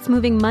behind what's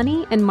moving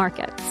money and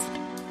markets.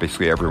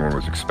 Basically, everyone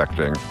was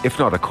expecting, if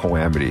not a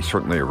calamity,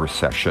 certainly a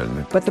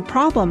recession. But the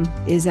problem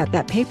is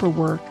that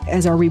paperwork,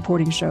 as our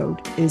reporting showed,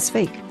 is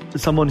fake.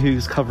 As someone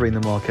who's covering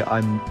the market,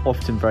 I'm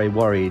often very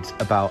worried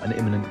about an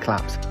imminent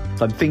collapse.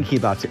 So I'm thinking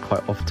about it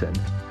quite often.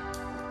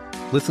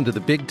 Listen to The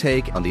Big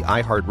Take on the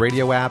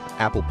iHeartRadio app,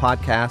 Apple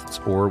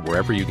Podcasts, or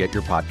wherever you get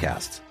your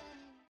podcasts.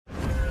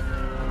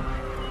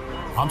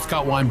 I'm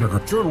Scott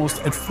Weinberger,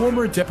 journalist and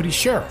former deputy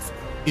sheriff.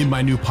 In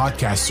my new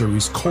podcast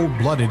series,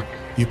 Cold-Blooded,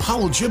 The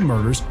Apollo Gym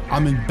Murders,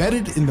 I'm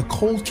embedded in the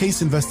cold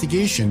case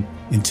investigation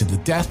into the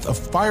death of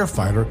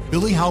firefighter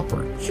Billy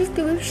Halpern. It's just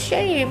a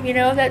shame,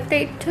 that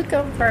they took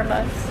him from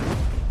us.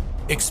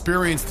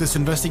 Experience this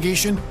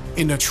investigation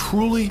in a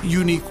truly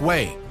unique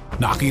way,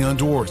 knocking on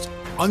doors,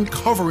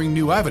 uncovering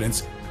new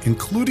evidence,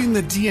 including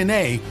the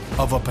DNA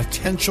of a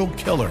potential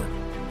killer.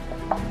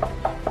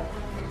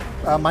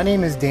 My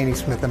name is Danny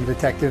Smith. I'm a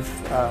detective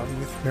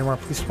with Miramar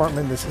Police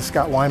Department. This is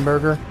Scott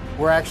Weinberger.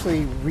 We're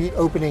actually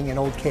reopening an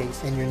old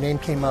case, and your name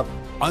came up.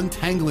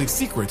 Untangling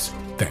secrets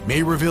that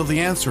may reveal the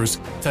answers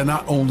to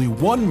not only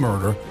one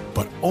murder,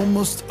 but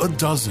almost a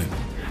dozen.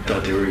 I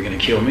thought they were going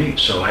to kill me,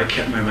 so I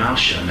kept my mouth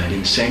shut and I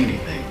didn't say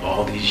anything.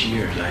 All these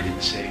years, I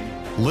didn't say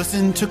anything.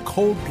 Listen to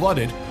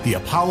Cold-Blooded, The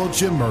Apollo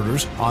Gym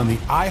Murders on the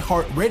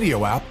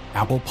iHeartRadio app,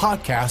 Apple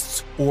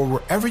Podcasts, or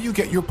wherever you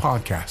get your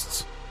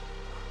podcasts.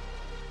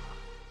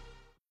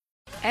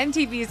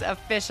 MTV's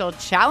official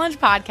Challenge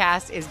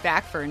podcast is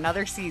back for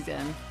another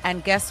season.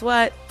 And guess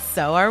what?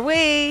 So are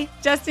we.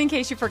 Just in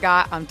case you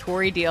forgot, I'm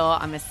Tori Deal.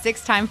 I'm a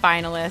 6-time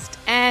finalist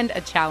and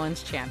a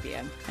Challenge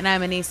champion. And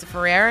I'm Anissa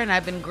Ferreira, and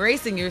I've been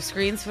gracing your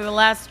screens for the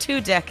last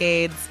 2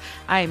 decades.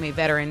 I am a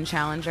veteran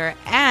challenger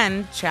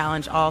and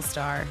Challenge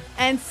All-Star.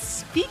 And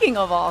speaking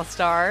of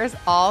All-Stars,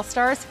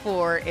 All-Stars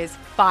 4 is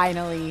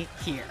finally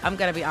here. I'm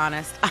going to be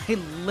honest. I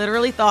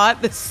literally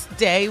thought this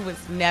day was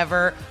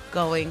never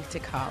going to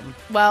come.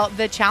 Well,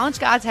 the Challenge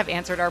gods have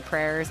answered our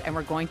prayers, and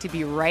we're going to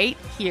be right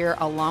here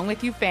along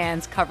with you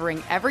fans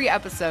covering every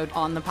episode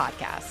on the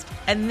podcast.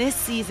 And this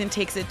season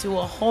takes it to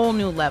a whole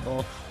new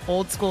level.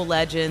 Old school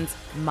legends,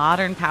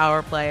 modern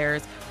power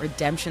players,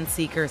 redemption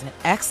seekers, and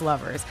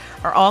ex-lovers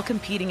are all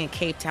competing in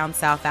Cape Town,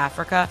 South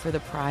Africa for the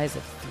prize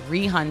of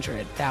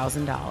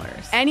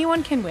 $300,000.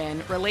 Anyone can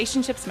win,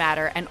 relationships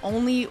matter, and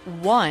only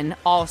one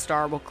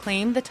All-Star will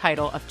claim the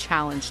title of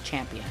Challenge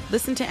champion.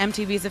 Listen to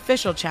MTV's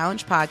official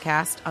Challenge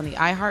podcast on the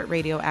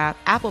iHeartRadio app,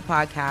 Apple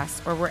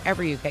Podcasts, or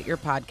wherever you get your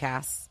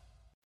podcasts.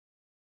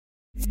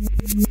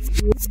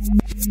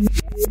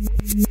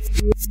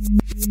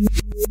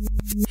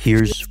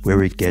 Here's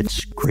where it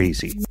gets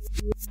crazy.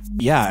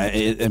 Yeah,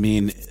 I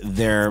mean,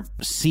 there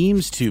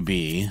seems to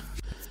be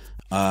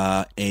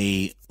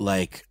a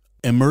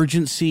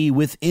emergency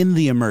within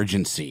the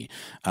emergency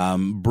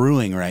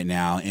brewing right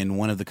now in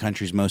one of the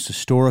country's most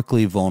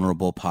historically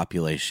vulnerable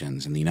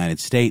populations. In the United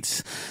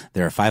States,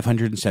 there are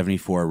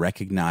 574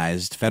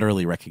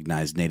 federally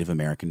recognized Native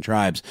American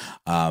tribes,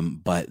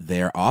 but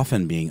they're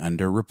often being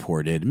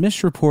underreported,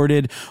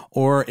 misreported,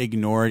 or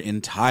ignored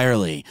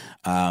entirely,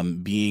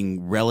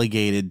 being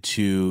relegated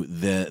to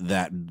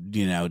that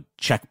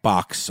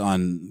checkbox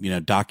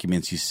on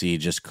documents you see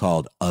just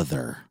called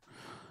other.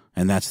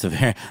 And that's the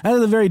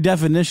very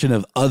definition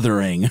of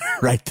othering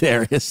right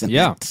there, isn't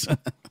it?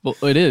 Well,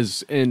 it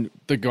is. And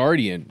The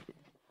Guardian,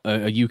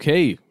 a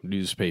UK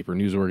news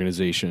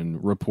organization,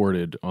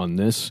 reported on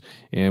this.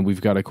 And we've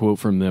got a quote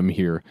from them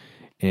here.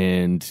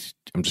 And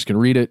I'm just going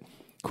to read it.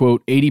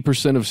 Quote,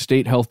 80% of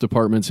state health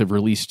departments have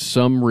released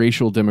some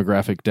racial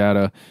demographic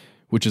data,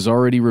 which has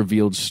already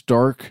revealed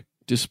stark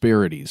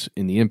disparities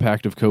in the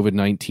impact of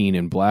COVID-19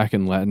 in Black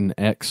and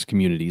Latinx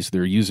communities.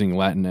 They're using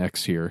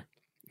Latinx here.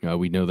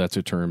 We know that's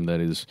a term that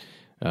is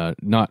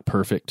not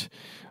perfect.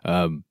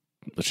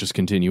 Let's just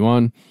continue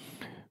on.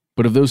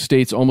 But of those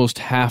states, almost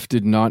half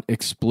did not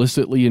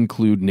explicitly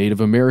include Native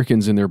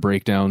Americans in their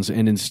breakdowns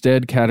and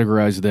instead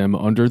categorized them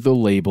under the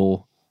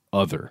label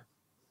other.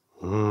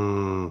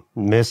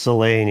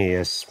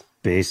 Miscellaneous,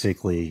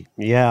 basically.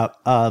 Yeah.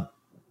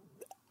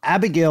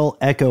 Abigail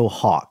Echo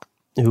Hawk,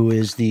 who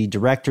is the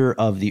director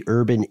of the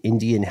Urban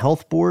Indian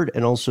Health Board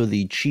and also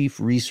the chief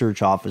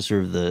research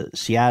officer of the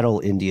Seattle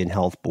Indian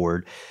Health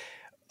Board,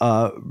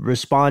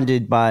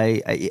 responded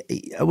by, I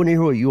want to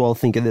hear what you all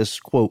think of this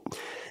quote.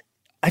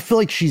 I feel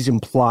like she's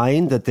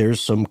implying that there's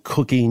some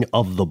cooking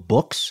of the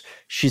books.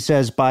 She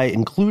says, by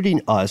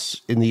including us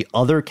in the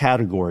other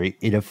category,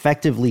 it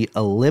effectively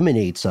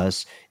eliminates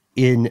us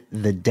in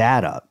the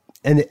data.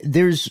 And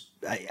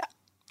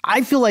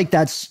I feel like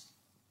that's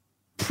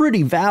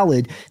pretty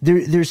valid.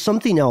 There's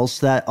something else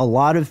that a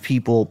lot of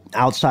people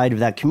outside of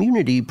that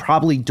community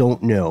probably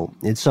don't know.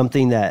 It's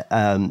something that,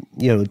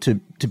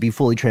 to be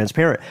fully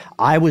transparent,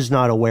 I was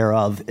not aware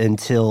of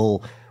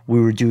until we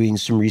were doing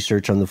some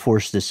research on the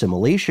forced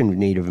assimilation of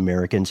Native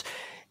Americans.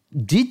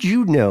 Did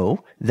you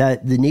know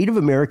that the Native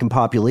American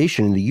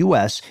population in the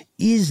U.S.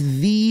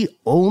 is the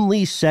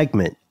only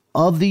segment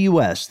of the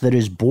U.S. that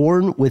is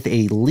born with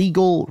a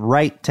legal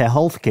right to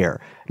health care?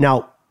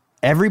 Now,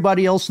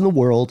 everybody else in the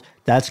world,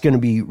 that's going to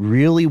be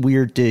really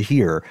weird to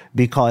hear,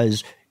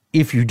 because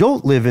if you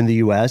don't live in the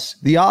U.S.,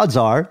 the odds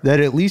are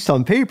that, at least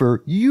on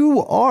paper,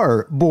 you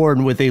are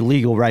born with a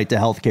legal right to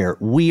health care.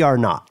 We are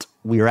not.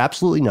 We are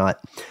absolutely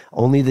not.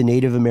 Only the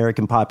Native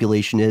American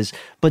population is,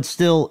 but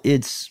still,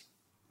 it's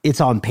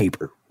on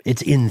paper.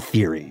 It's in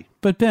theory.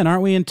 But Ben,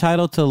 aren't we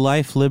entitled to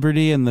life,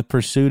 liberty, and the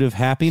pursuit of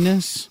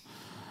happiness?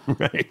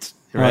 Right.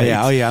 Right.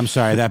 Oh yeah. I'm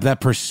sorry.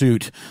 That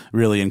pursuit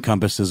really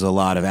encompasses a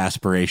lot of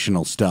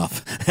aspirational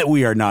stuff that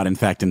we are not, in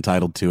fact,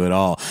 entitled to at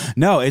all.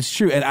 No, it's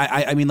true. And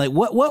I mean, like,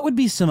 what would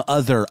be some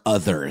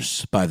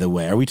others, by the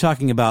way? Are we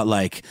talking about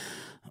like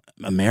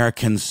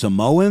American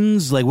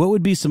Samoans? Like, what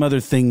would be some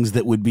other things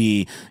that would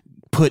be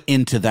put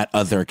into that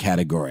other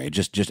category,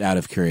 just out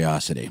of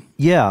curiosity?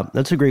 Yeah,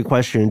 that's a great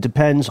question. It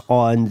depends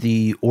on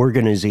the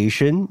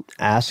organization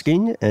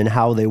asking and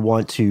how they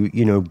want to,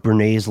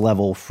 Bernays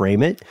level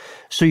frame it.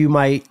 So you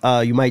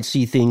might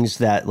see things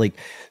that, like,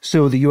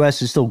 so the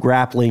U.S. is still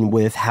grappling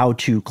with how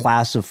to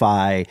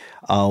classify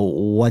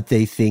what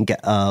they think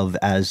of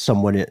as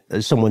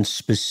someone's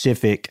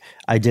specific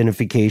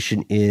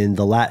identification in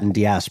the Latin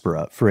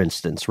diaspora, for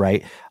instance,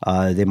 right?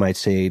 They might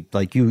say,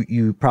 like,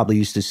 you probably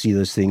used to see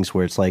those things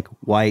where it's like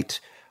white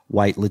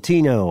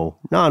Latino,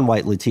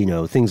 non-white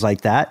Latino, things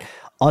like that.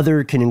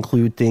 Other can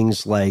include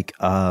things like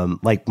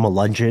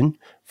Melungeon,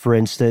 for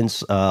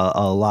instance,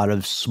 a lot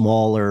of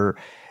smaller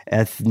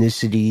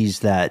ethnicities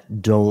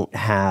that don't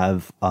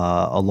have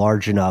a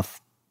large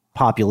enough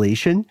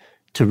population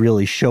to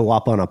really show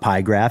up on a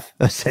pie graph,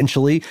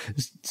 essentially.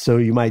 So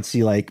you might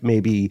see like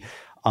maybe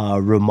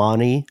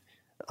Romani.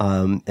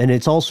 And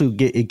it's also,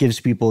 it gives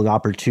people an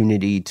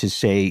opportunity to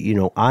say,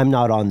 I'm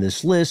not on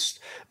this list,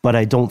 but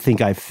I don't think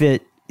I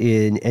fit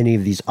in any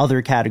of these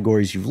other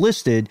categories you've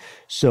listed.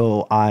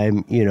 So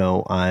I'm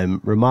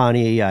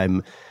Romani,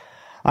 I'm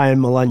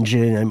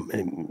Melungeon,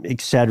 I'm et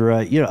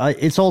cetera.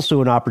 It's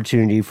also an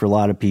opportunity for a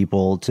lot of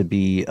people to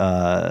be,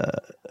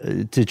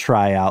 to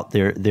try out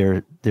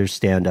their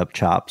stand-up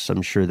chops.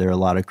 I'm sure there are a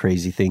lot of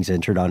crazy things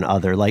entered on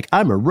other, like,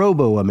 I'm a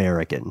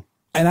Robo-American.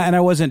 And I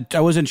wasn't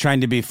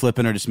trying to be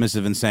flippant or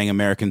dismissive in saying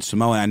American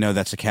Samoan. I know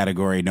that's a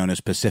category known as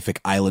Pacific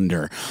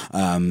Islander,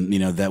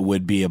 that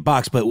would be a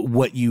box. But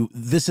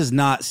this is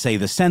not, say,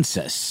 the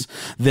census.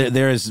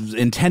 There is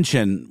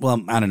intention,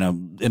 well, I don't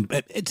know,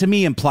 to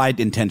me, implied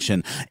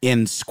intention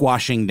in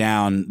squashing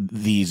down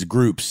these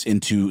groups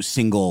into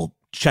single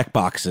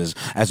checkboxes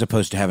as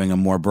opposed to having a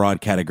more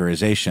broad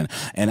categorization.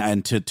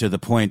 And to the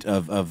point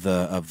of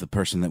the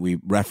person that we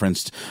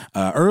referenced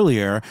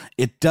earlier,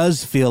 it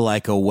does feel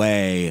like a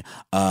way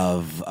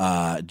of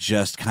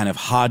just kind of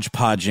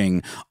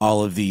hodgepodging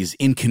all of these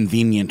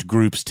inconvenient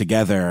groups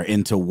together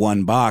into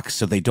one box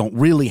so they don't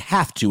really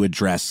have to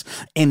address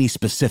any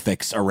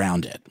specifics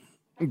around it.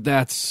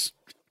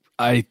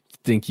 I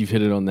think you've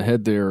hit it on the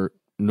head there,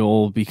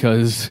 Noel,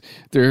 because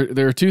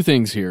there are two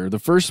things here. The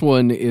first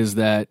one is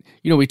that,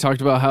 we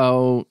talked about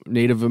how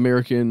Native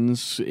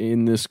Americans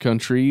in this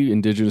country,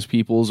 indigenous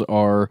peoples,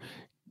 are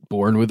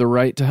born with a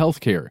right to health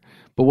care.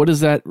 But what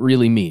does that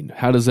really mean?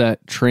 How does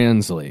that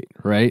translate,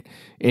 right?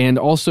 And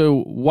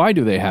also, why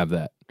do they have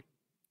that?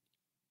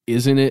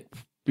 Isn't it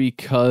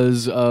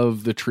because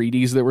of the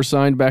treaties that were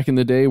signed back in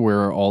the day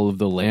where all of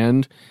the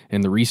land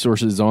and the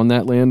resources on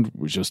that land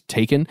was just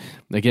taken?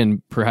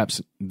 Again,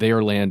 perhaps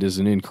their land is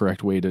an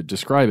incorrect way to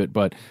describe it,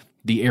 but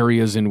the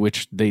areas in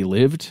which they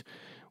lived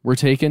were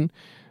taken.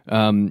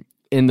 And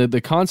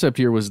the concept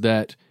here was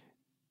that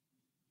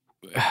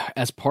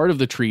as part of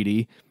the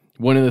treaty,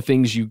 one of the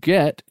things you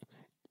get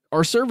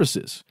are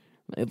services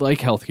like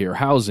healthcare,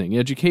 housing,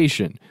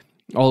 education,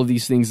 all of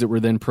these things that were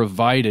then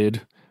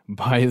provided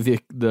by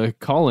the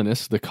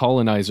colonists, the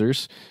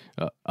colonizers,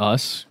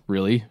 us,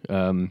 really,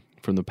 from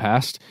the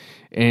past.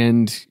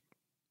 And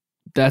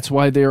that's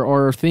why there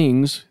are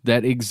things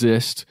that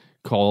exist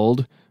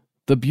called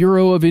the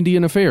Bureau of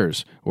Indian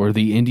Affairs, or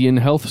the Indian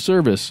Health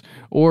Service,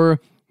 or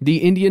the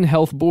Indian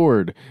Health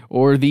Board,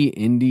 or the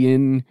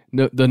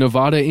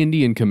Nevada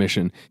Indian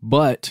Commission.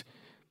 But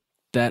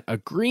that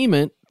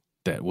agreement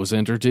that was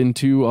entered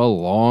into a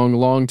long,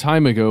 long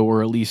time ago,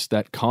 or at least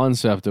that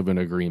concept of an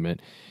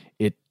agreement,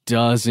 it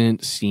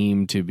doesn't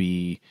seem to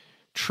be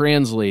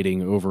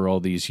translating over all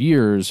these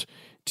years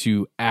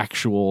to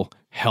actual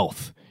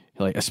health,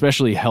 like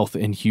especially health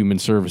and human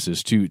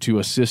services, to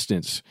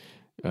assistance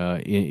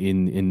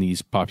in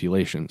these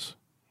populations.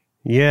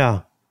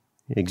 Yeah,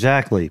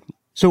 exactly.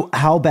 So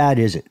how bad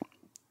is it?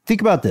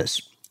 Think about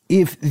this.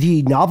 If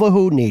the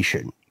Navajo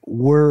Nation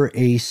were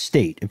a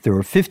state, if there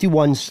were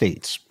 51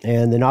 states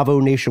and the Navajo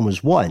Nation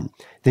was one,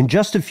 then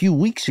just a few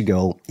weeks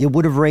ago, it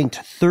would have ranked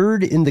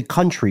third in the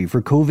country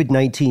for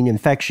COVID-19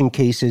 infection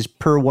cases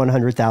per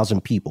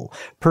 100,000 people,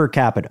 per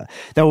capita.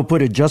 That would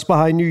put it just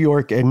behind New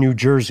York and New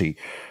Jersey.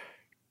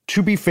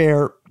 To be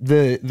fair,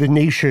 the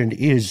nation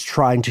is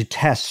trying to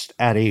test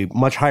at a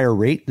much higher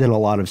rate than a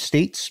lot of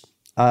states.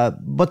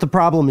 But the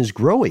problem is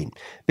growing,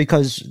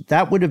 because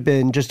that would have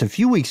been just a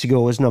few weeks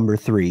ago as number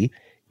 3.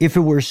 If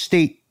it were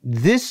state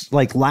this,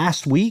 like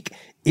last week,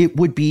 it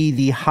would be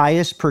the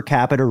highest per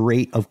capita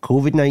rate of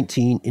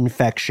COVID-19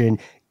 infection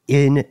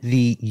in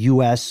the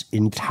U.S.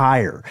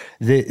 entire.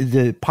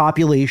 The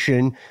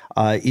population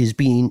is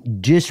being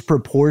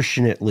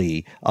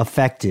disproportionately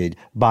affected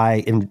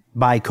by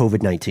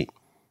COVID-19.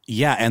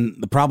 Yeah, and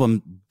the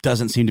problem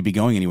doesn't seem to be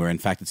going anywhere. In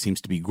fact, it seems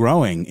to be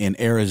growing. In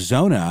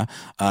Arizona,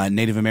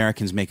 Native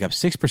Americans make up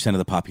 6% of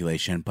the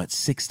population, but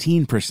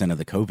 16% of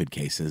the COVID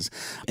cases.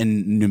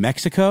 In New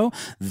Mexico,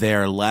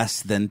 they're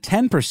less than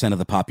 10% of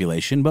the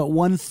population, but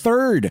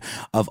 1/3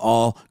 of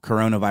all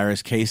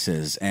coronavirus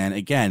cases. And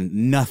again,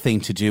 nothing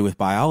to do with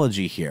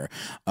biology here.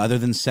 Other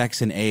than sex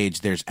and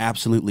age, there's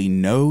absolutely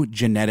no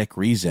genetic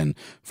reason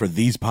for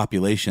these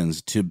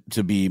populations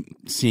to be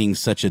seeing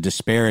such a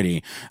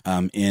disparity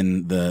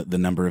in the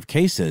number of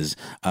cases.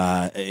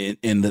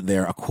 In that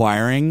they're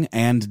acquiring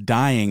and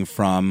dying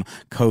from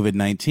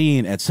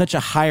COVID-19 at such a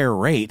higher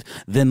rate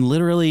than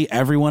literally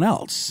everyone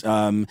else.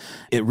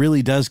 It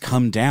really does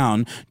come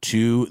down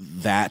to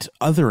that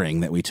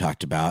othering that we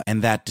talked about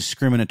and that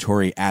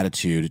discriminatory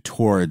attitude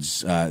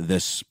towards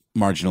this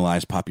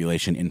marginalized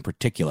population in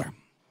particular.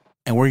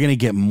 And we're going to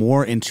get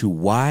more into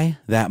why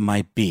that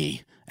might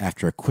be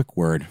after a quick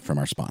word from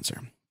our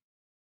sponsor.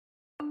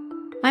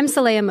 I'm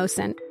Saleha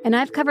Mohsin, and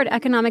I've covered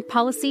economic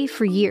policy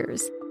for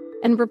years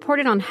and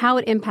reported on how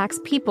it impacts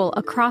people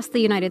across the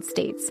United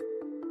States.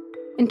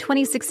 In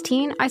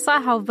 2016, I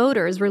saw how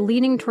voters were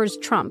leaning towards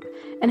Trump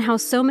and how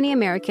so many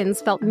Americans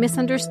felt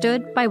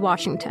misunderstood by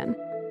Washington.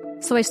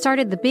 So I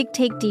started The Big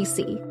Take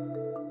DC.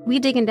 We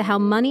dig into how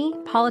money,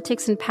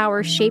 politics, and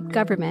power shape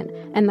government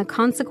and the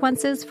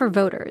consequences for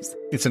voters.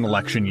 It's an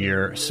election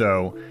year,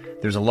 so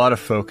there's a lot of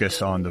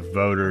focus on the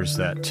voters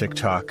that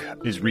TikTok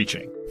is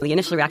reaching. The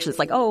initial reaction is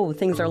like, oh,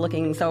 things are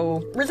looking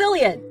so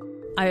resilient.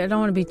 I don't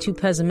want to be too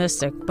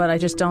pessimistic, but I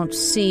just don't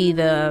see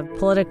the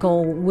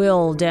political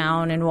will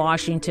down in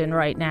Washington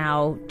right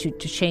now to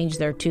change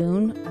their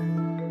tune.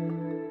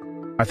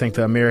 I think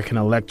the American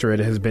electorate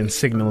has been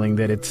signaling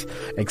that it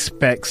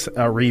expects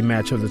a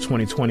rematch of the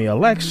 2020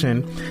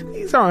 election.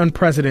 These are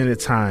unprecedented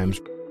times.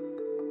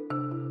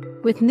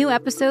 With new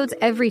episodes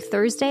every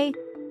Thursday,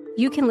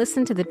 you can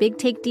listen to The Big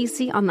Take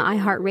DC on the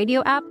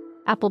iHeartRadio app,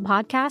 Apple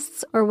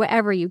Podcasts, or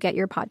wherever you get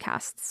your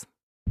podcasts.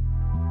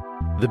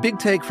 The Big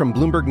Take from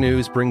Bloomberg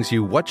News brings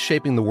you what's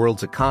shaping the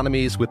world's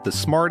economies with the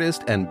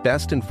smartest and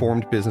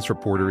best-informed business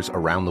reporters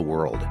around the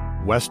world.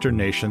 Western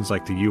nations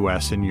like the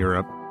U.S. and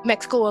Europe.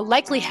 Mexico will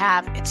likely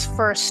have its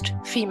first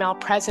female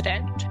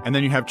president. And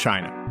then you have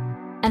China.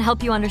 And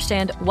help you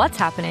understand what's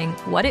happening,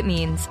 what it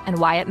means, and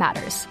why it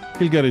matters.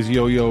 He'll get his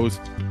yo-yos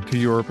to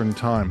Europe in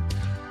time.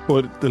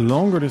 But the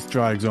longer this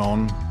drags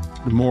on,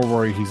 the more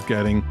worry he's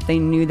getting. They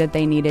knew that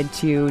they needed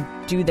to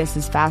do this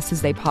as fast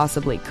as they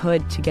possibly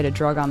could to get a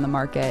drug on the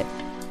market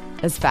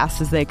as fast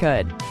as they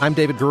could. I'm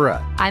David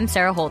Gura. I'm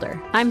Sarah Holder.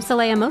 I'm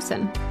Saleha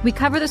Mohsin. We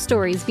cover the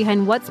stories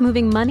behind what's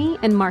moving money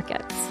and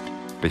markets.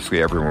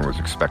 Basically, everyone was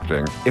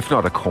expecting, if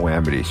not a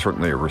calamity,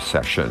 certainly a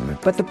recession.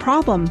 But the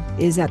problem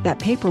is that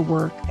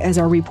paperwork, as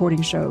our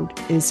reporting showed,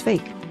 is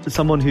fake. As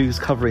someone who's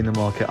covering the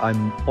market,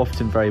 I'm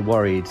often very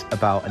worried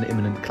about an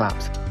imminent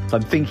collapse. So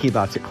I'm thinking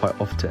about it quite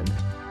often.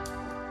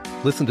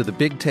 Listen to The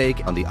Big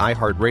Take on the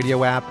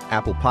iHeartRadio app,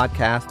 Apple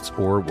Podcasts,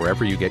 or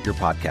wherever you get your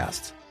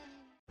podcasts.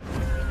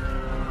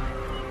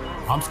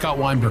 I'm Scott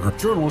Weinberger,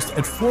 journalist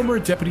and former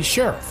deputy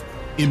sheriff.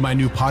 In my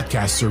new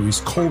podcast series,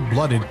 Cold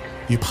Blooded,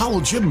 The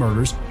Apollo Gym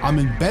Murders, I'm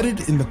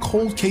embedded in the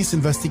cold case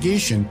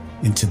investigation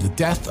into the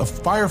death of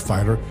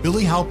firefighter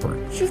Billy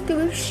Halpern. It's just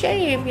a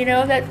shame,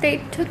 that they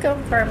took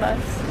him from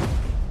us.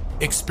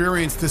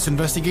 Experience this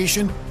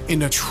investigation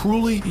in a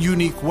truly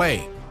unique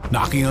way,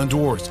 knocking on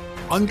doors,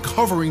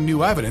 uncovering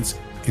new evidence,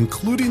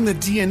 including the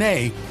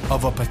DNA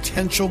of a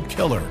potential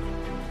killer.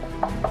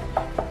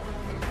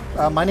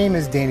 My name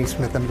is Danny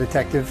Smith. I'm a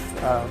detective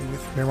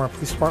with Miramar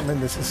Police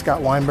Department. This is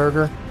Scott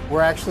Weinberger.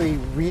 We're actually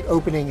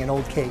reopening an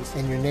old case,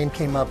 and your name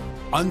came up.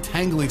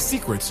 Untangling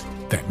secrets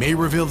that may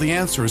reveal the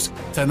answers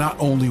to not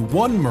only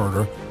one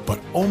murder, but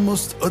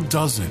almost a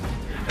dozen.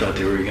 I thought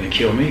they were going to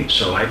kill me,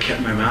 so I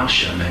kept my mouth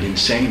shut and I didn't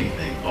say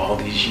anything. All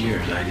these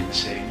years, I didn't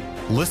say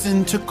anything.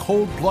 Listen to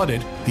Cold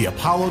Blooded, The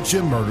Apollo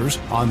Gym Murders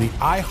on the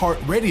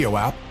iHeartRadio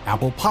app,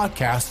 Apple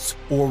Podcasts,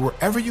 or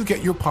wherever you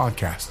get your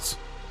podcasts.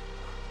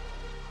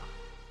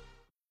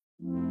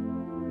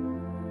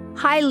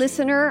 Hi,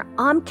 listener.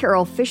 I'm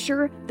Carol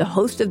Fisher, the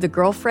host of The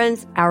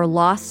Girlfriends, Our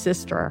Lost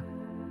Sister.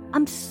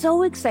 I'm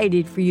so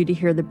excited for you to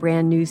hear the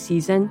brand new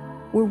season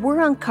where we're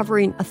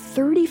uncovering a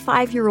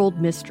 35-year-old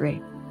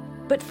mystery.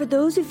 But for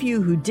those of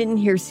you who didn't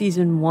hear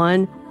season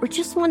 1 or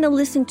just want to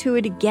listen to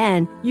it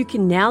again, you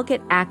can now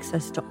get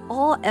access to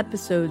all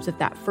episodes of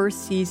that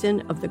first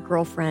season of The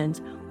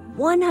Girlfriends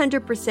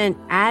 100%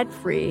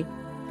 ad-free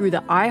through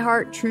the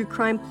iHeart True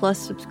Crime Plus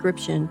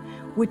subscription,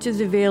 which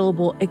is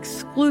available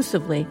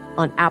exclusively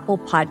on Apple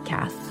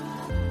Podcasts.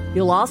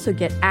 You'll also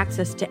get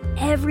access to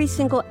every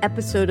single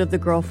episode of The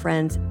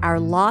Girlfriends, Our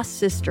Lost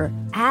Sister,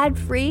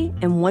 ad-free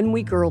and 1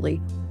 week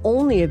early,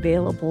 only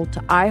available to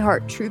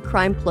iHeart True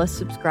Crime Plus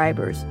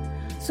subscribers.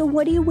 So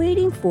what are you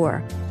waiting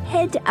for?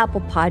 Head to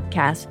Apple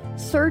Podcasts,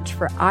 search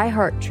for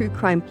iHeart True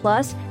Crime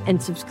Plus,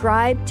 and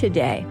subscribe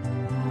today.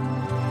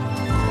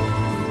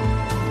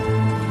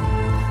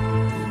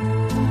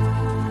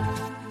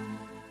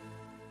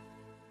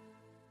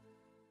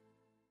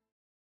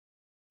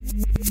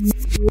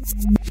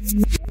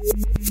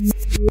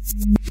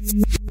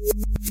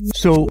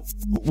 So,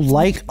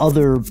 like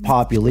other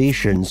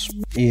populations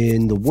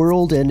in the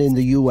world and in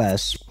the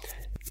U.S.,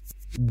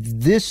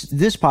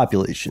 this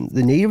population,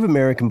 the Native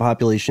American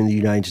population in the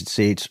United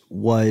States,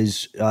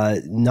 was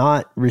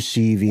not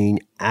receiving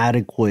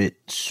adequate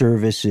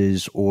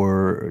services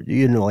or,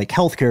 like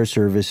healthcare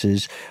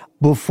services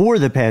before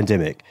the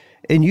pandemic.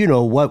 And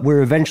what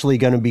we're eventually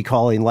going to be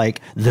calling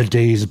like the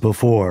days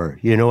before,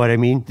 you know what I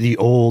mean? The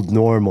old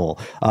normal.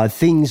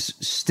 Things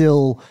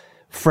still,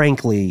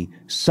 frankly,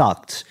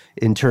 sucked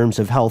in terms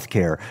of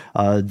healthcare.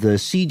 The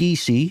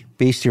CDC,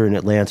 based here in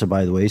Atlanta,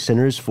 by the way,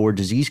 Centers for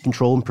Disease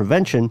Control and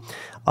Prevention,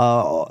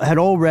 had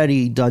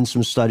already done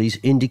some studies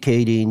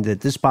indicating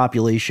that this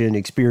population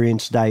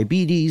experienced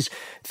diabetes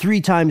 3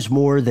 times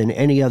more than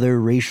any other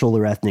racial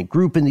or ethnic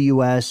group in the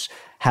U.S.,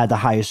 had the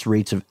highest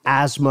rates of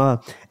asthma.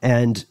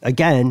 And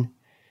again,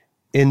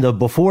 in the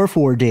before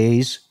 4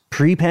 days,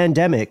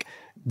 pre-pandemic,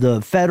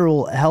 the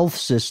federal health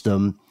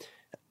system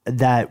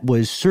that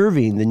was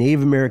serving the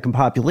Native American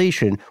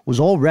population was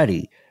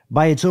already,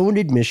 by its own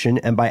admission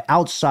and by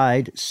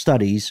outside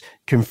studies,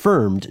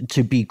 confirmed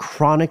to be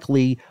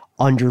chronically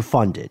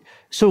underfunded.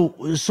 So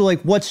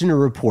like, what's in a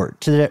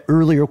report? To that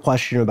earlier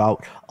question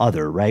about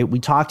other, right? We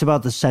talked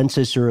about the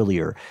census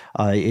earlier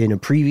in a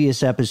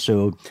previous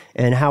episode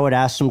and how it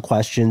asked some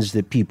questions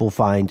that people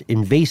find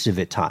invasive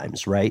at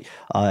times, right?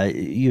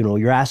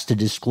 You're asked to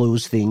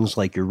disclose things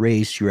like your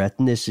race, your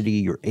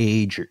ethnicity, your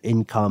age, your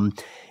income.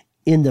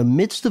 In the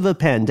midst of a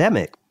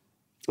pandemic,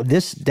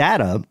 this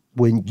data,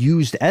 when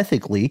used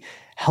ethically,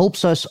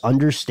 helps us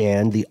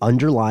understand the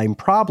underlying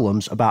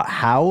problems about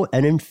how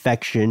an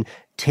infection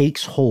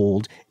takes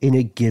hold in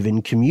a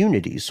given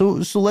community.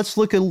 So let's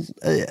look a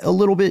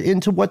little bit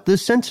into what the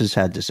census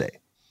had to say.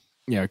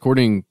 Yeah,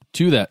 according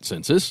to that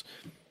census,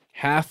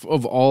 half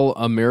of all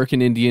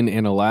American Indian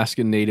and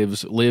Alaskan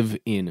Natives live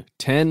in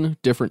 10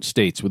 different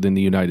states within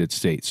the United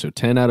States, so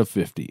 10 out of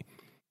 50.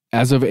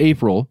 As of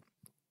April,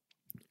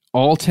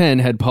 all 10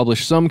 had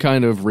published some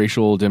kind of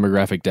racial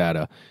demographic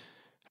data,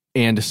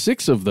 and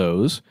 6 of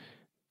those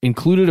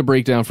included a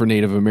breakdown for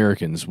Native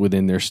Americans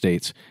within their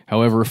states.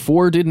 However,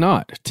 4 did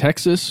not: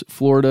 Texas,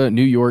 Florida,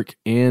 New York,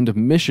 and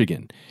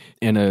Michigan.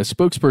 And a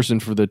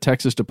spokesperson for the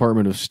Texas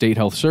Department of State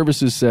Health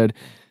Services said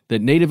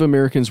that Native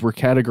Americans were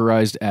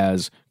categorized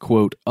as,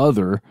 quote,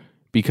 other,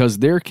 because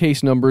their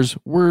case numbers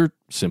were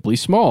simply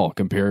small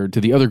compared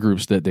to the other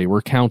groups that they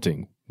were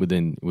counting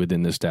within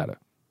this data.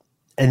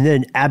 And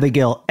then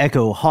Abigail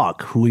Echo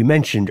Hawk, who we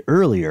mentioned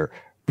earlier,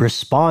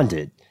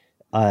 responded.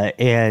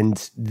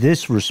 And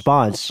this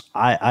response,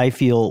 I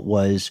feel,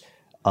 was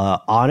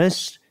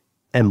honest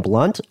and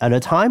blunt at a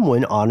time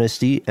when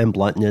honesty and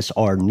bluntness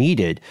are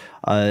needed.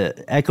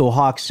 Echo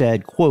Hawk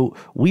said, quote,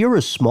 "We are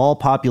a small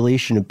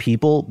population of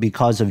people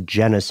because of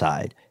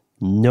genocide.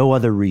 No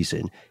other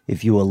reason.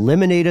 If you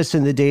eliminate us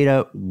in the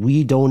data,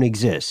 we don't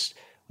exist.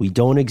 We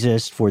don't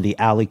exist for the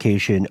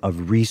allocation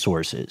of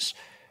resources."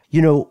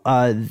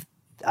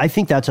 I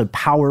think that's a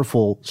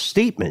powerful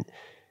statement.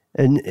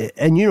 And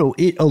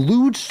it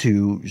alludes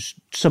to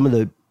some of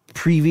the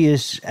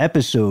previous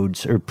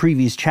episodes or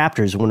previous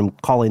chapters, when I'm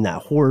calling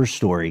that horror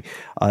story.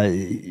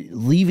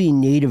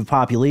 Leaving Native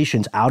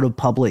populations out of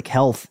public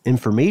health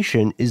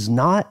information is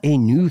not a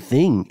new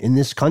thing in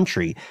this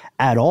country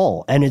at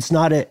all. And it's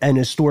not an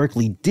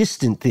historically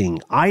distant thing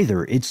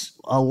either. It's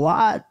a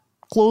lot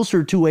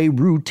closer to a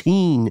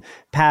routine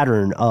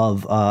pattern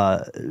of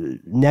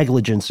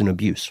negligence and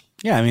abuse.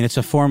 Yeah, I mean, it's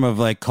a form of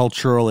like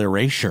cultural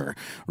erasure,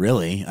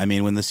 really. I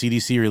mean, when the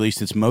CDC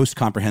released its most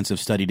comprehensive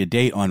study to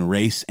date on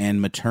race and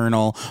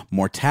maternal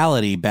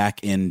mortality back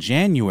in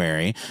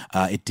January,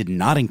 it did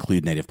not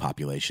include Native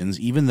populations,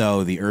 even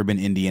though the Urban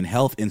Indian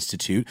Health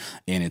Institute,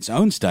 in its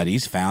own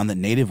studies, found that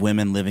Native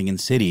women living in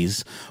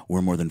cities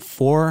were more than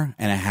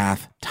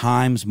 4.5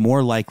 times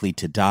more likely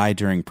to die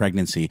during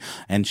pregnancy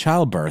and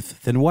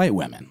childbirth than white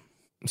women.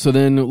 So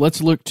then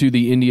let's look to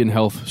the Indian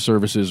Health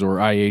Services, or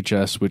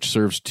IHS, which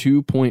serves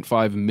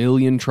 2.5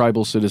 million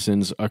tribal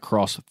citizens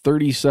across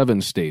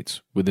 37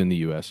 states within the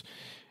U.S.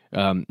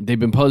 They've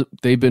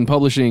been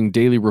publishing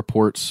daily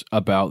reports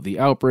about the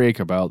outbreak,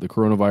 about the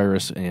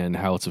coronavirus, and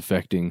how it's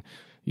affecting,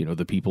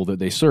 the people that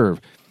they serve.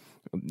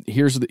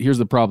 Here's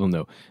the problem,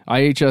 though.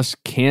 IHS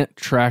can't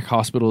track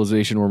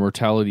hospitalization or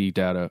mortality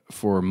data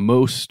for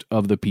most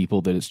of the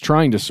people that it's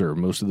trying to serve,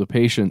 most of the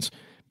patients,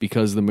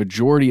 because the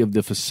majority of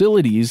the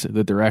facilities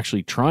that they're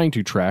actually trying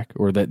to track,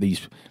 or that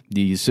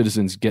these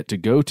citizens get to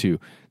go to,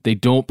 they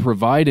don't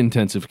provide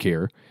intensive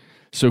care.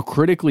 So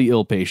critically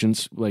ill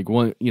patients, like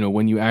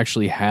when you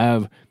actually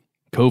have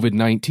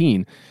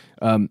COVID-19,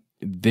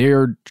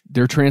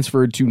 they're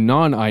transferred to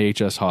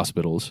non-IHS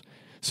hospitals.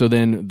 So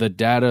then the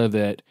data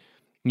that,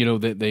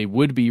 that they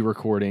would be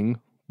recording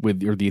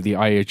with, or the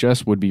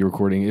IHS would be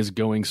recording, is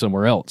going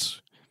somewhere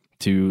else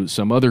to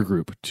some other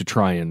group to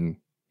try and,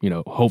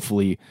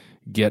 hopefully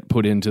get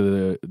put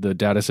into the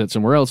data set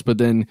somewhere else. But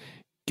then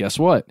guess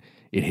what?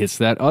 It hits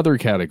that other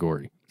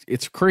category.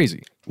 It's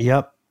crazy.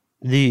 Yep.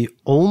 The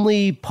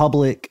only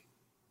public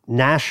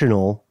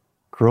national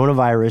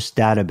coronavirus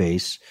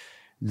database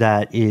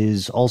that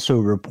is also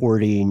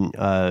reporting,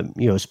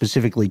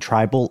 specifically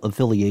tribal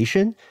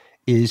affiliation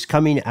is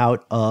coming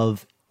out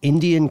of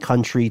Indian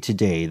Country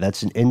Today.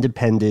 That's an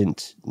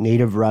independent,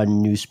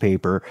 native-run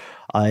newspaper.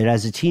 It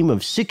has a team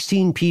of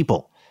 16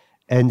 people,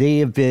 and they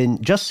have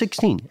been just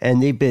 16,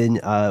 and they've been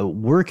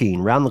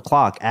working round the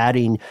clock,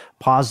 adding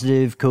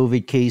positive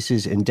COVID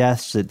cases and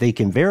deaths that they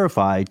can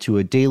verify to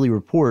a daily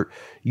report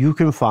you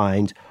can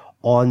find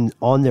on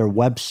their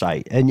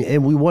website.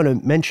 And we want to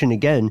mention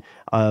again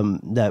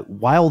that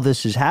while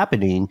this is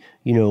happening,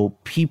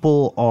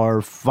 people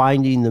are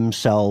finding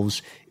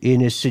themselves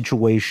in a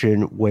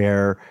situation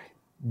where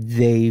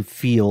they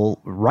feel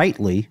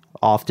rightly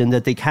often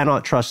that they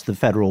cannot trust the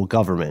federal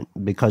government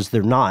because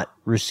they're not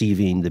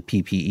receiving the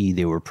PPE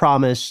they were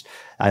promised.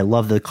 I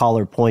love the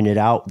caller pointed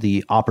out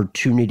the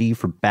opportunity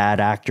for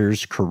bad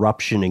actors,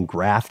 corruption, and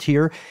graft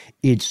here.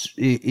 It's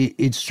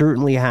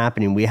certainly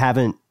happening. We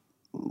haven't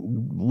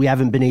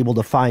been able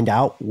to find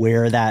out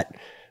where that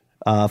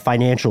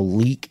financial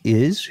leak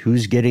is,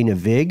 who's getting a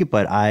VIG,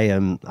 but I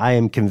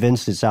am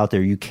convinced it's out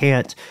there. You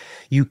can't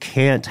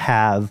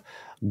have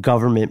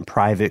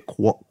government-private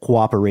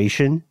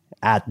cooperation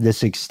at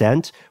this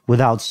extent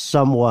without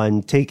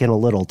someone taking a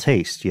little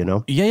taste,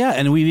 Yeah,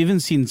 and we've even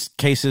seen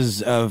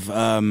cases of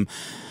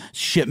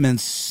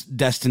shipments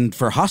destined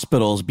for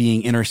hospitals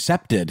being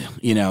intercepted,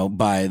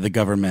 by the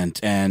government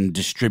and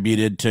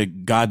distributed to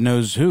God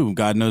knows who,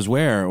 God knows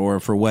where, or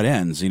for what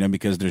ends,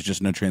 because there's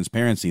just no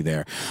transparency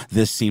there.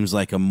 This seems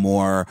like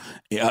a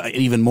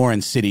even more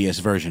insidious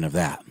version of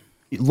that.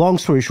 Long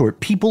story short,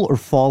 people are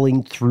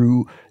falling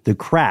through the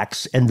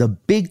cracks. And the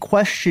big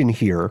question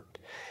here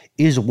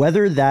is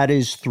whether that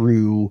is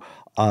through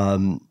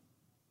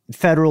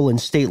federal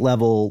and state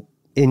level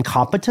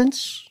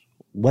incompetence,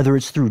 whether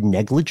it's through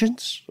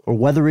negligence, or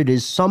whether it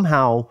is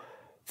somehow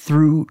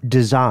through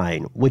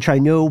design, which I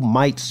know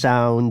might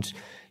sound,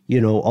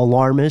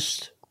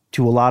 alarmist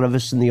to a lot of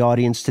us in the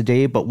audience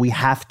today, but we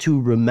have to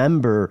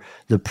remember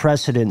the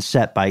precedent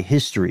set by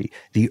history,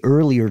 the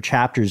earlier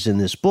chapters in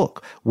this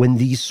book, when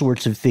these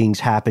sorts of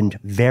things happened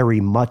very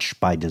much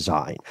by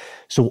design.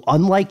 So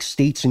unlike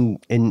states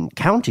and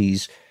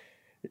counties,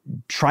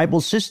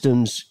 tribal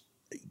systems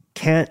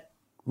can't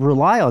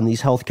rely on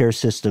these healthcare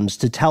systems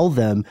to tell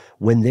them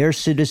when their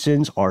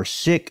citizens are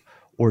sick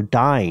or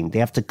dying. They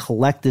have to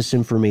collect this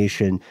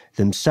information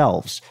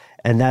themselves.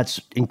 And that's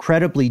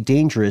incredibly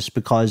dangerous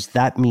because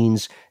that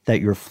means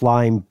that you're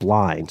flying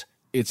blind.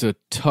 It's a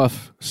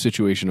tough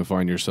situation to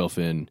find yourself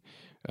in.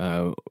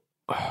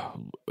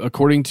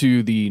 According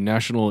to the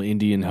National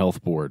Indian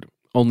Health Board,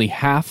 only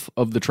half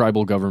of the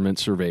tribal government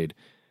surveyed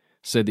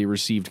said they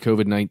received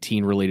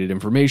COVID-19 related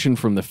information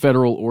from the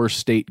federal or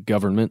state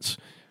governments,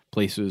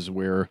 places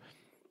where,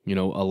 a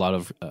lot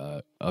of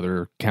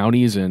other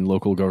counties and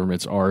local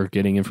governments are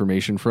getting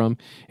information from,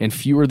 and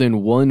fewer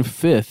than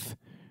 1/5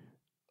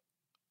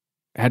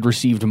 had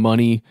received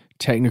money,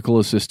 technical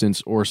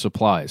assistance, or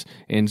supplies.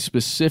 And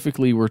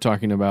specifically, we're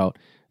talking about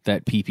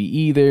that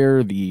PPE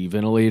there, the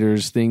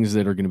ventilators, things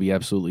that are going to be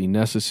absolutely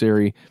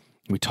necessary.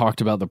 We talked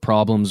about the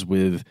problems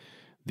with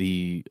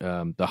the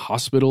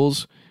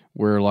hospitals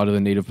where a lot of the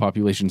native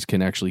populations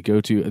can actually go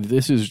to.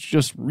 This is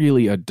just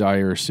really a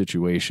dire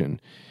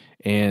situation.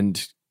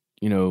 And,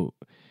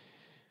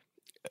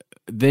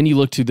 then you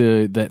look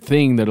to that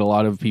thing that a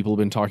lot of people have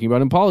been talking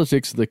about in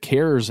politics, the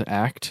CARES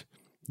Act,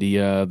 the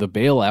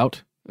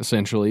bailout,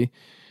 essentially.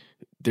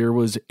 There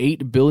was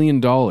 $8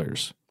 billion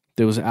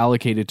that was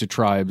allocated to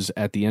tribes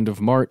at the end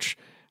of March.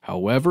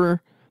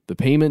 However, the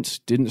payments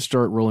didn't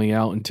start rolling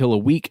out until a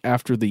week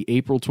after the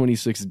April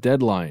 26th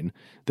deadline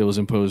that was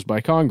imposed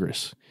by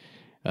Congress.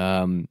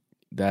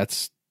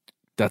 That's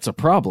a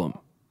problem.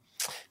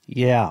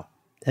 Yeah.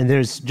 And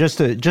there's just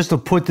to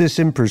put this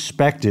in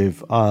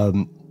perspective,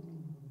 to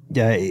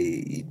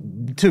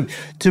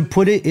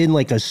put it in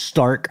like a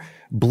stark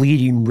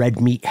bleeding red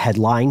meat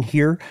headline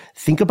here,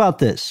 think about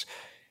this.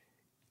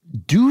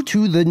 Due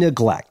to the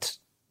neglect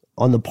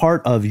on the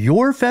part of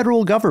your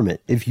federal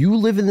government, if you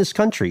live in this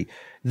country,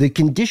 the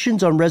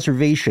conditions on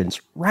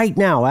reservations right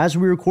now, as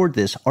we record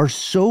this, are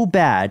so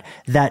bad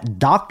that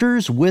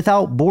Doctors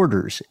Without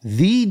Borders,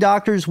 the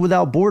Doctors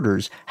Without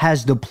Borders,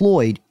 has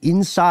deployed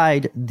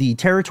inside the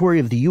territory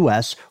of the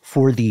U.S.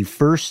 for the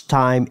first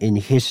time in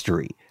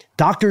history.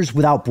 Doctors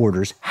Without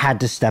Borders had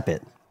to step in.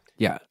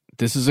 Yeah,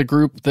 this is a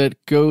group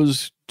that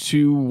goes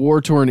to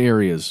war-torn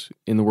areas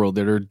in the world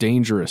that are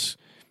dangerous,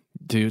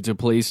 to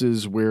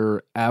places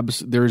where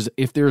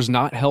if there's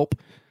not help,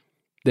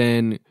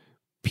 then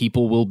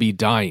people will be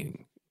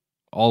dying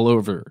all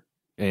over.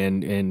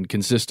 and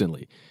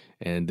consistently,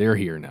 and they're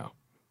here now.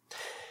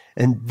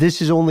 And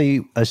this is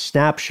only a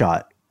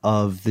snapshot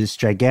of this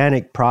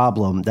gigantic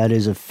problem that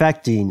is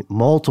affecting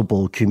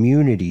multiple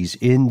communities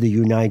in the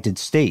United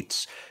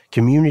States,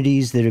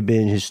 communities that have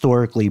been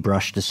historically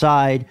brushed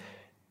aside,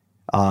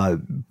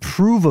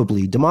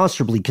 provably,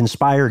 demonstrably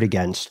conspired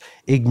against,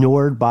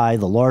 ignored by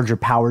the larger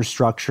power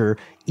structure,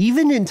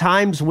 even in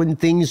times when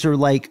things are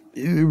like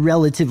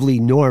relatively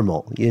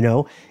normal, you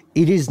know?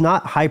 It is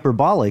not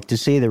hyperbolic to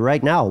say that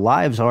right now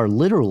lives are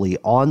literally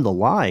on the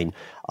line.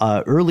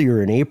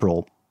 Earlier in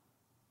April,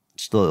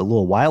 just a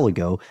little while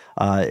ago,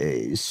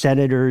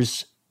 Senator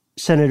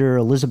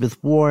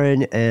Elizabeth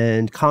Warren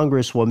and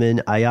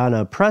Congresswoman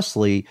Ayanna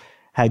Pressley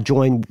had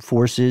joined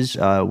forces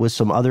with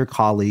some other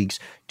colleagues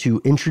to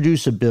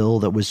introduce a bill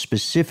that was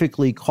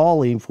specifically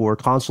calling for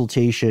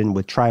consultation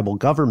with tribal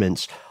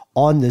governments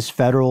on this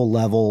federal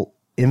level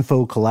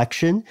info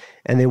collection,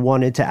 and they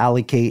wanted to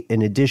allocate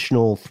an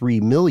additional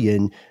 $3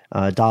 million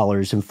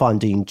in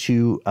funding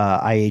to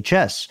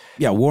IHS.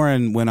 Yeah,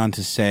 Warren went on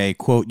to say,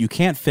 quote, "You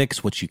can't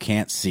fix what you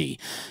can't see.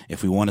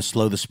 If we want to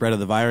slow the spread of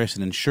the virus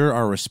and ensure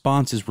our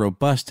response is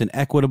robust and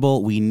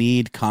equitable, we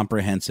need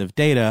comprehensive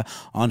data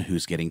on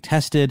who's getting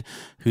tested,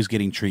 who's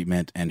getting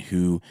treatment, and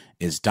who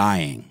is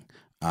dying."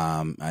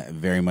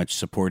 Very much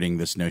supporting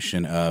this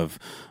notion of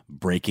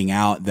breaking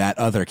out that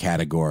other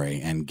category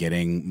and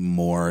getting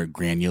more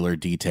granular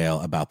detail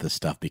about this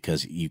stuff,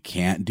 because you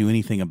can't do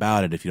anything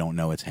about it if you don't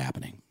know it's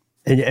happening.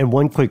 And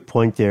one quick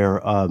point there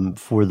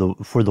for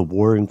the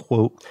Warren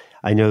quote.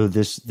 I know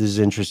this is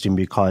interesting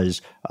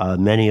because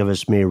many of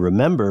us may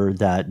remember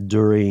that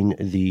during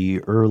the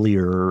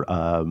earlier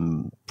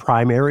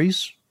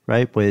primaries,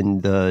 right,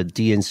 when the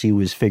DNC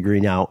was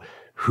figuring out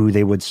who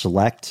they would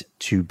select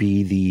to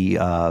be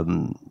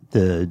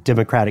the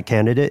Democratic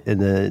candidate in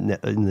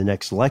the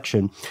next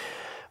election,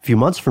 a few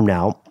months from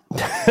now,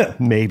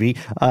 maybe,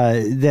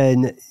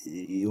 then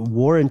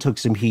Warren took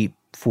some heat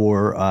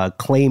for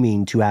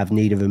claiming to have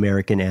Native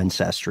American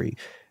ancestry,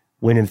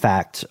 when in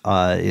fact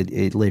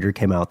it later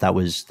came out that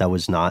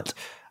was not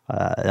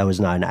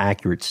an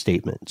accurate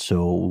statement.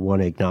 So we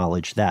want to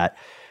acknowledge that.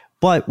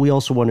 But we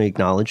also want to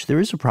acknowledge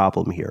there is a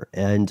problem here.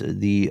 And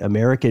the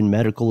American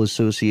Medical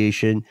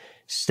Association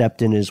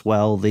stepped in as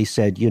well. They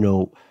said,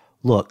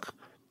 look,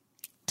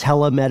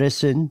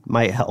 telemedicine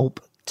might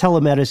help.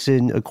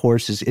 Telemedicine, of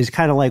course, is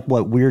kind of like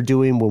what we're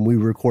doing when we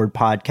record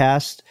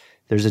podcasts.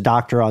 There's a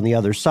doctor on the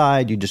other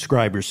side. You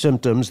describe your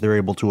symptoms. They're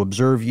able to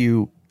observe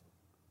you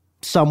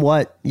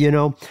somewhat,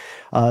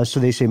 So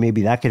they say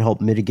maybe that could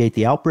help mitigate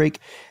the outbreak.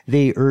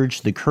 They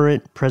urge the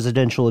current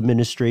presidential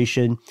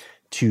administration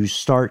to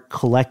start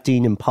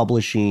collecting and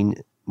publishing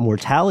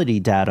mortality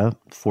data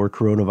for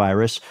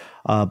coronavirus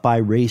by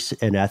race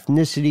and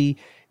ethnicity.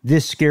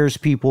 This scares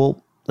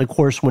people. Of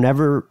course,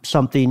 whenever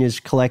something is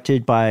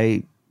collected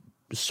by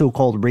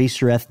so-called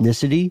race or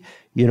ethnicity,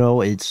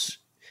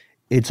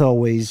 it's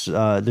always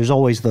there's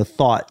always the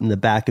thought in the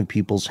back of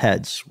people's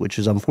heads, which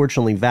is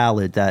unfortunately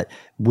valid, that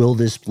will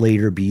this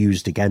later be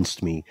used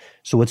against me?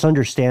 So it's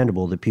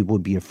understandable that people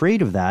would be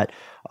afraid of that.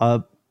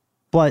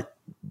 But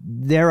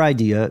their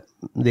idea,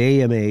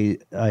 the AMA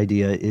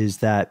idea, is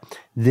that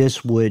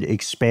this would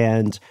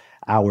expand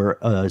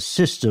our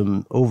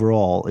system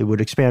overall. It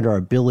would expand our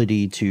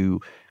ability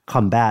to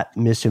combat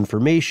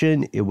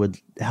misinformation. It would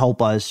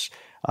help us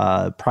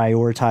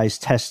prioritize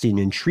testing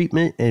and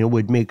treatment, and it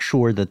would make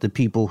sure that the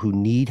people who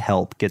need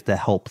help get the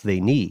help they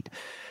need.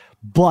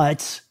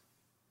 But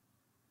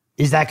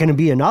is that going to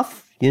be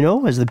enough?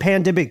 Has the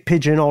pandemic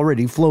pigeon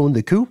already flown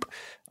the coop?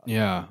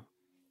 Yeah.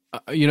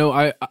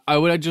 I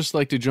would just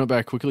like to jump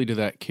back quickly to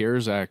that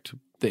CARES Act,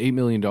 the $8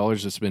 million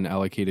that's been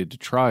allocated to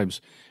tribes.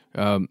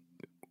 $8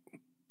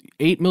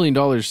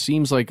 million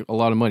seems like a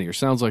lot of money, or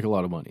sounds like a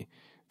lot of money.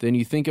 Then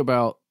you think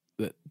about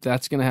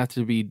that's going to have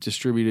to be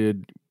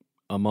distributed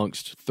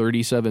amongst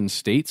 37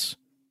 states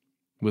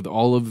with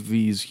all of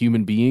these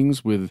human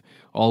beings, with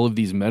all of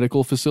these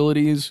medical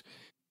facilities.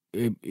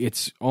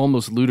 It's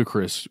almost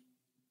ludicrous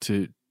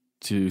to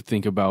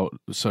think about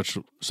such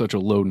a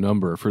low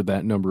number for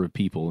that number of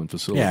people and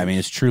facilities. Yeah, I mean,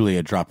 it's truly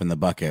a drop in the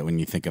bucket when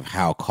you think of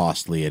how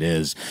costly it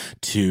is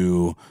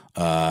to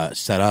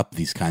set up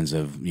these kinds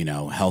of,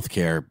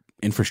 healthcare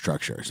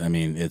infrastructures. I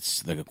mean,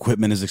 the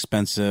equipment is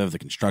expensive, the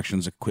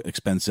construction's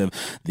expensive,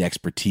 the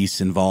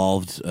expertise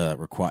involved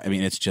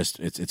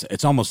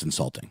it's almost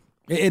insulting.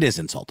 It is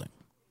insulting.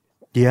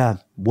 Yeah,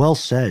 well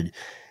said.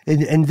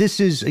 And this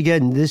is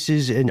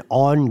an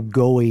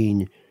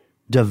ongoing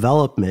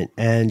development,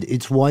 and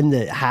it's one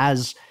that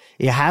has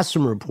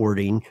some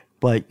reporting.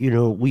 But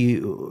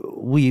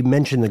we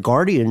mentioned The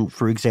Guardian,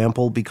 for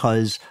example,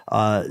 because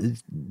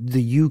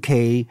the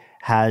UK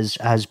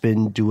has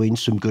been doing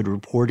some good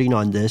reporting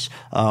on this.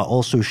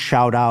 Also,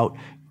 shout out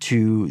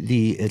to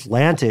The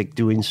Atlantic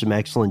doing some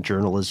excellent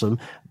journalism.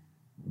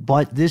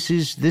 But this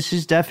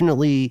is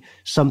definitely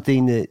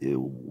something that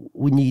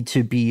we need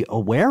to be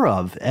aware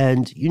of,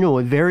 and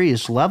at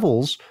various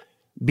levels,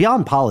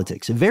 beyond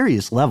politics, at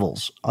various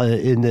levels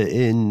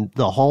in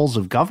the halls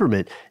of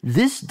government,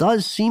 this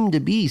does seem to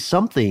be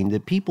something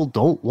that people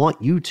don't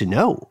want you to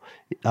know,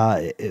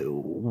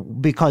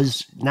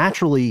 because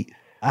naturally,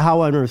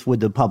 how on earth would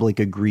the public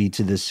agree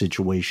to this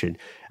situation?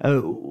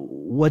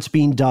 What's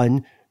being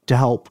done to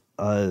help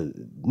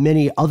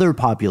many other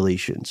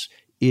populations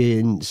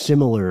in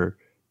similar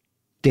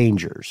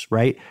dangers,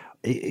 right?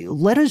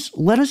 Let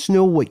us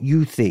know what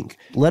you think.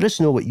 Let us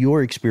know what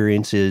your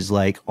experience is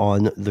like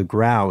on the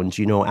ground.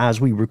 You know, as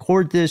we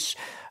record this,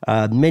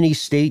 many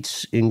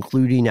states,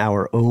 including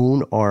our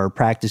own, are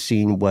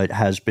practicing what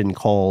has been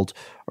called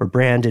or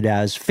branded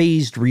as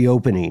phased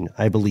reopening,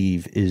 I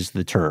believe is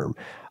the term.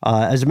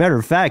 As a matter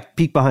of fact,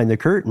 peek behind the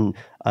curtain,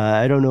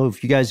 I don't know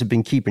if you guys have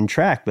been keeping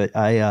track, but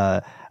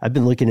I've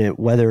been looking at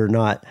whether or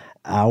not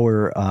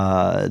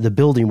the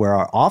building where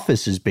our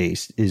office is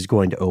based is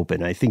going to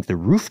open. I think the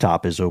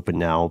rooftop is open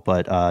now,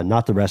 but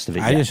not the rest of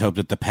it I yet. just hope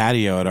that the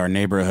patio at our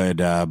neighborhood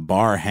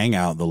bar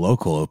hangout, the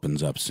local,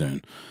 opens up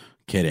soon.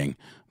 Kidding.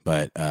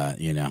 But,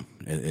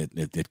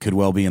 it could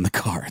well be in the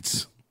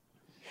cards.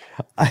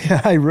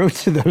 I wrote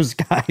to those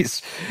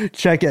guys,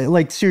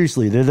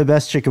 seriously, they're the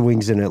best chicken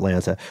wings in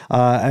Atlanta.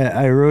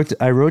 I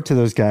wrote to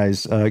those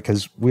guys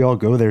because we all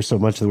go there so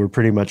much that we're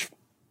pretty much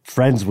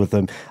friends with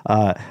them.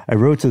 I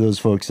wrote to those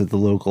folks at the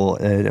local,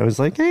 and I was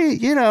like, hey,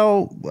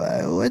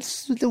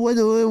 what's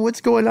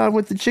going on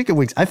with the chicken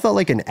wings? I felt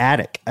like an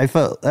addict. I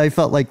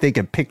felt like they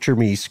could picture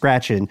me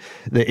scratching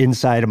the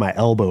inside of my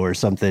elbow or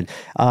something.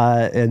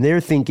 And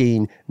they're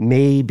thinking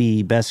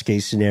maybe best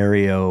case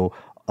scenario,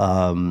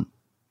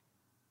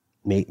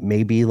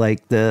 maybe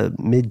like the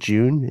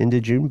mid-June into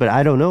June, but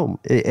I don't know.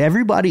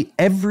 Everybody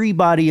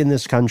in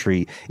this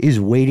country is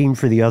waiting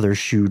for the other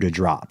shoe to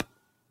drop.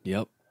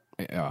 Yep.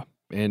 Yeah.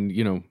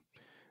 And,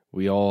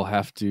 we all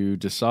have to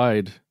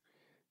decide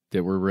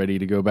that we're ready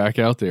to go back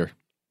out there.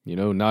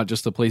 Not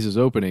just the places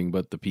opening,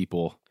 but the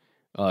people,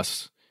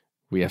 us,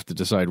 we have to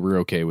decide we're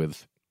okay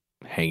with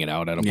hanging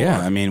out at a bar. Yeah,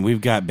 I mean,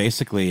 we've got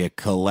basically a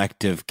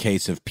collective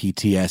case of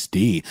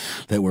PTSD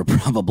that we're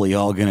probably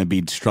all going to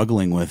be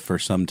struggling with for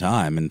some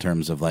time in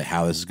terms of like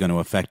how this is going to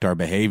affect our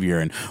behavior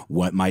and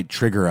what might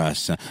trigger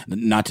us.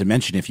 Not to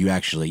mention if you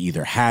actually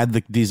either had the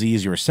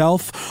disease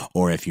yourself,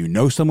 or if you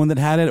know someone that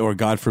had it, or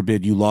God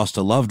forbid you lost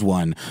a loved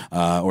one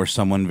or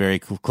someone very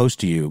close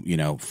to you,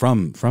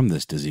 from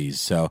this disease.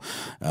 So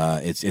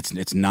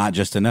it's not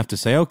just enough to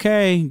say,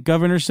 okay,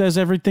 governor says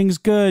everything's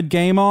good,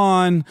 game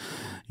on.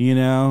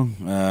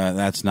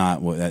 That's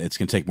not what it's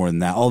going to take more than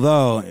that.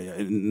 Although,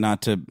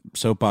 not to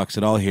soapbox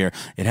at all here,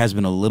 it has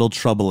been a little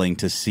troubling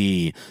to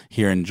see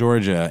here in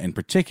Georgia in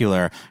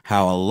particular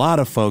how a lot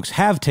of folks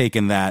have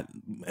taken that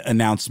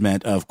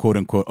announcement of quote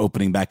unquote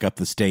opening back up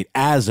the state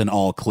as an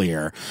all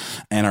clear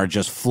and are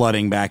just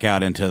flooding back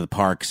out into the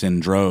parks in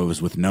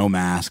droves with no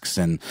masks.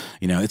 And,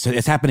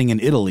 it's happening in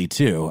Italy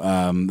too.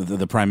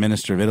 The prime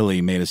minister of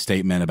Italy made a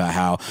statement about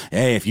how,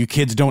 hey, if you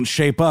kids don't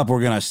shape up, we're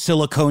going to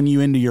silicone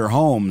you into your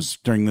homes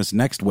during this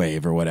next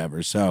wave or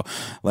whatever. So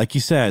like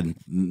you said,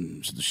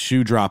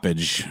 shoe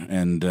droppage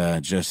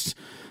and just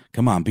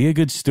come on, be a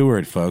good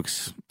steward,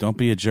 folks. Don't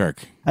be a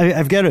jerk.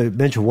 I've got to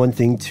mention one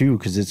thing too,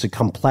 because it's a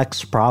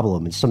complex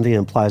problem. It's something that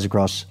applies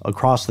across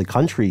the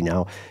country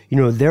now.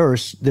 There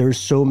are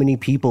so many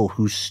people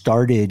who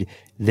started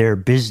their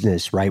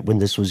business right when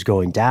this was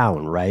going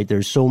down, right?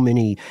 There's so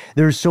many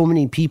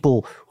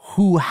people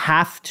who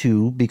have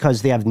to,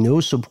 because they have no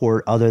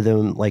support other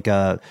than like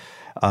a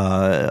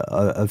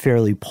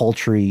fairly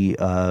paltry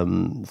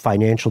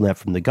financial net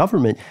from the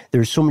government.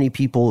 There's so many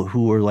people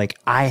who are like,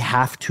 I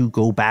have to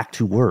go back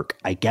to work.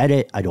 I get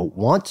it. I don't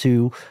want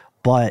to,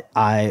 but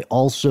I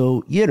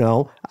also,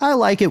 I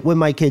like it when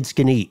my kids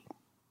can eat.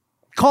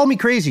 Call me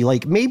crazy.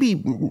 Like maybe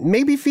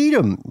feed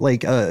them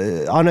like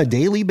on a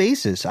daily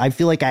basis. I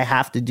feel like I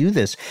have to do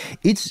this.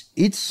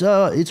 It's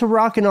a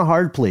rock and a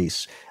hard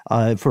place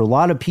for a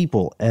lot of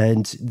people.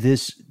 And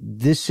this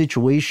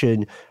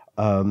situation,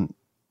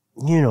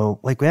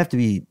 we have to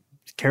be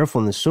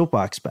careful in the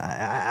soapbox, but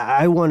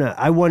I want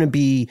to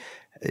be,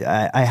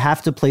 I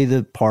have to play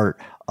the part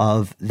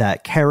of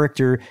that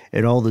character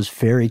in all those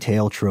fairy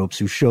tale tropes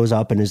who shows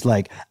up and is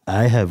like,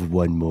 I have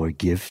one more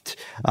gift.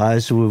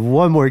 So we have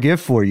one more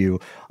gift for you.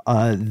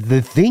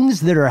 The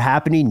things that are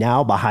happening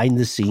now behind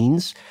the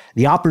scenes,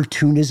 the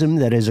opportunism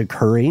that is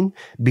occurring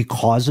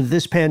because of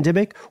this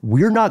pandemic,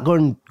 we're not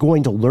going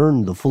to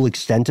learn the full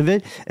extent of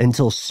it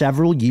until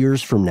several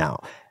years from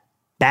now.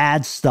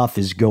 Bad stuff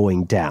is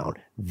going down.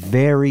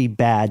 Very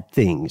bad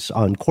things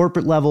on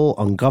corporate level,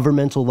 on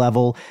governmental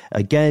level.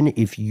 Again,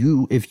 if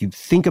you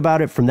think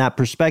about it from that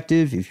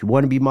perspective, if you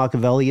want to be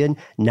Machiavellian,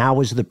 now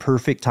is the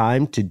perfect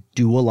time to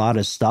do a lot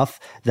of stuff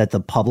that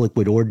the public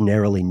would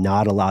ordinarily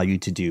not allow you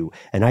to do.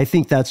 And I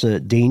think that's a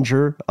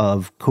danger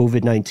of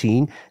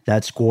COVID-19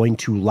 that's going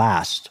to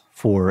last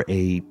for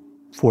a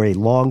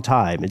long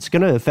time. It's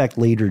going to affect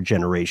later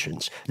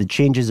generations. The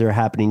changes that are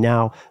happening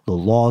now, the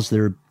laws that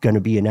are going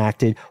to be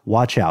enacted,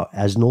 watch out.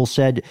 As Noel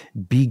said,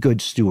 be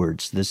good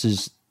stewards. This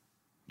is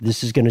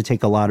going to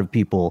take a lot of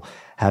people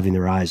having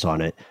their eyes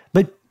on it.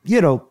 But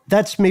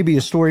that's maybe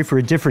a story for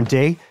a different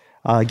day.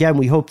 Again,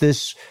 we hope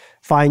this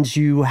finds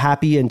you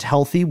happy and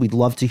healthy. We'd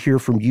love to hear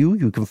from you.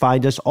 You can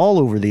find us all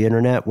over the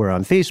internet. We're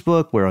on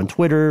Facebook, we're on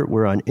Twitter,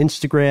 we're on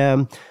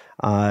Instagram.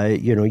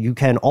 You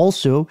can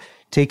also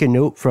take a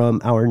note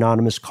from our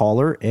anonymous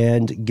caller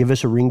and give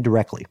us a ring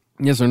directly.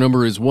 Yes, our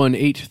number is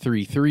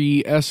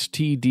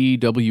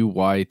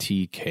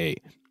 1-833-STDWYTK.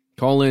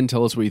 Call in,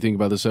 tell us what you think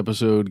about this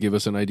episode, give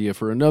us an idea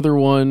for another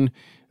one.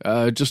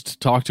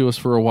 Just talk to us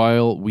for a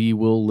while. We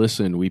will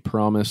listen, we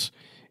promise.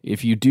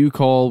 If you do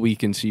call, we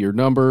can see your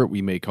number.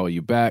 We may call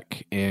you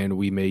back, and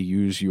we may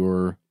use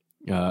your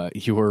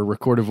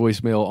recorded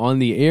voicemail on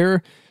the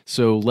air.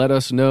 So let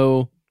us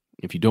know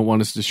if you don't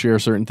want us to share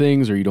certain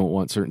things, or you don't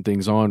want certain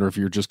things on, or if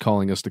you're just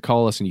calling us to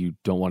call us and you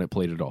don't want it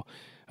played at all.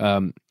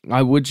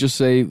 I would just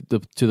say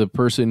to the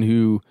person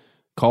who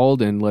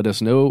called and let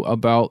us know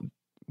about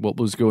what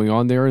was going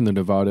on there in the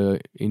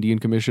Nevada Indian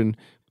Commission,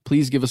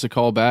 please give us a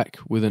call back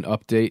with an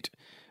update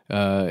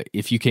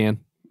if you can.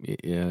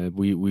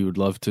 We would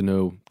love to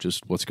know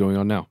just what's going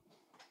on now.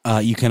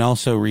 You can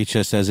also reach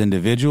us as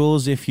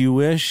individuals if you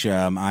wish.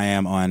 I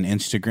am on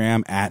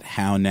Instagram at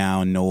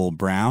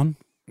HowNowNoelBrown.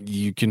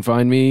 You can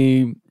find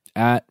me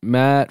at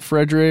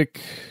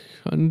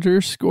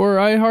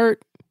MattFrederick_iHeart,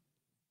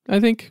 I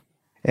think.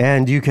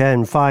 And you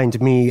can find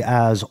me,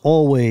 as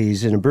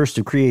always, in a burst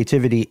of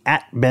creativity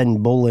at Ben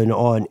Bowlin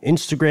on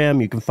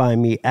Instagram. You can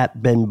find me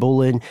at Ben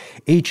Bowlin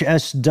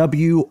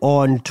HSW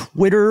on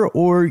Twitter,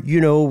 or,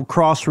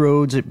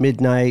 Crossroads at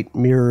midnight,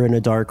 Mirror in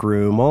a Dark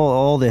Room,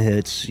 all the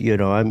hits.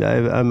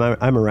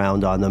 I'm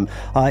around on them.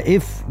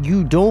 If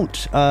you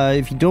don't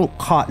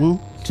cotton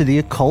to the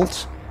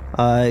occult,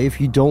 if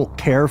you don't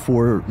care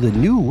for the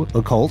new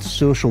occult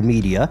social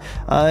media,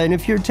 and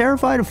if you're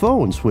terrified of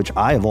phones, which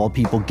I, of all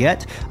people,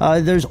 get,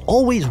 there's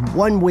always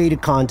one way to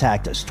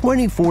contact us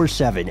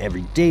 24/7,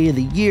 every day of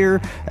the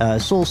year,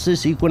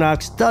 solstice,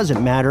 equinox,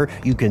 doesn't matter.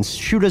 You can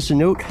shoot us a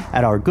note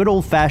at our good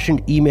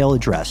old-fashioned email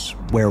address,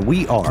 where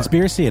we are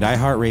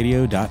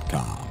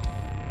conspiracy@iheartradio.com.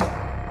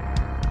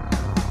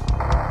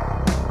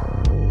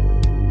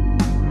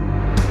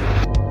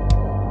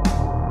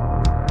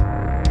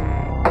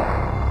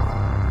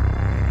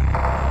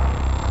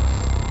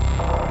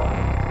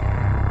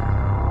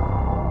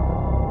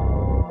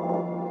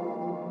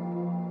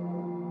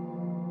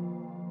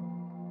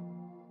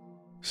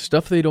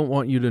 Stuff They Don't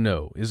Want You to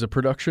Know is a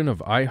production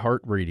of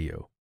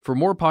iHeartRadio. For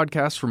more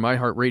podcasts from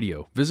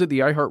iHeartRadio, visit the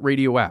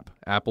iHeartRadio app,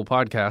 Apple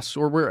Podcasts,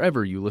 or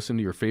wherever you listen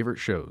to your favorite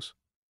shows.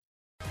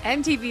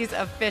 MTV's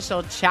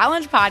official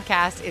Challenge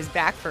podcast is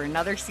back for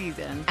another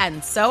season.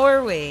 And so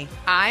are we.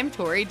 I'm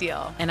Tori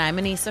Deal. And I'm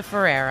Anissa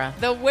Ferreira.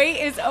 The wait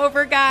is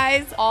over,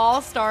 guys.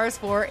 All Stars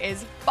 4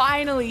 is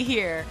finally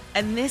here.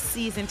 And this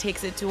season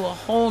takes it to a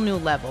whole new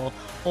level.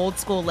 Old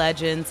school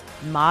legends,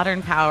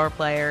 modern power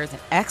players,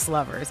 and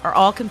ex-lovers are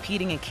all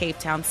competing in Cape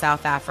Town,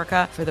 South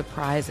Africa for the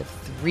prize of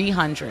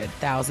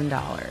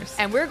 $300,000.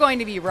 And we're going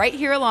to be right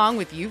here along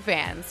with you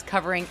fans,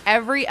 covering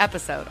every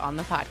episode on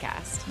the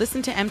podcast.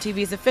 Listen to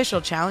MTV's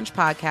official Challenge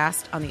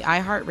podcast on the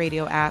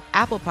iHeartRadio app,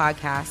 Apple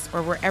Podcasts,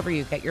 or wherever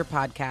you get your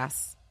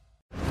podcasts.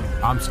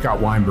 I'm Scott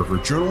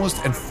Weinberger,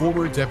 journalist and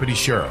former deputy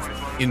sheriff.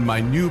 In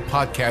my new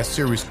podcast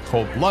series,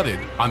 Cold Blooded,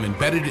 I'm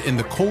embedded in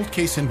the cold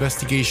case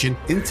investigation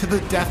into the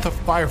death of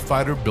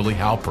firefighter Billy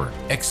Halpern.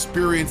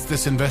 Experience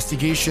this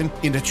investigation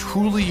in a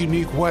truly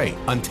unique way,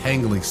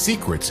 untangling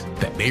secrets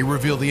that may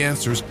reveal the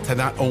answers to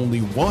not only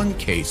one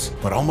case,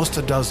 but almost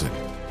a dozen.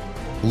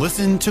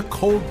 Listen to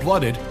Cold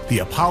Blooded, the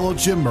Apollo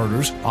Gym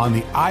Murders on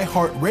the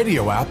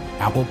iHeartRadio app,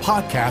 Apple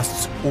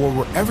Podcasts, or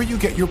wherever you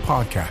get your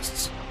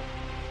podcasts.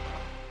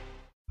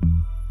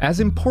 As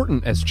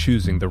important as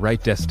choosing the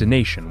right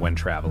destination when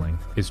traveling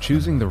is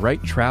choosing the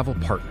right travel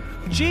partner.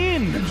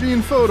 Gene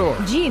Fodor.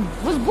 Gene,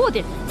 was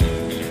good.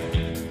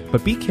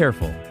 But be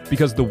careful,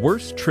 because the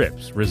worst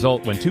trips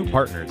result when two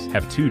partners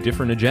have two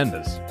different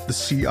agendas. The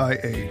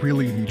CIA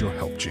really need your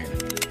help, Gene.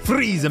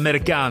 Freeze,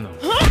 Americano!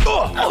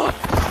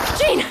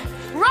 Gene,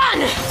 run!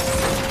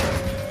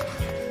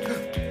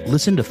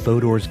 Listen to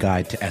Fodor's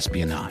Guide to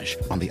Espionage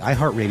on the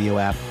iHeartRadio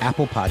app,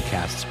 Apple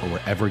Podcasts, or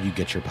wherever you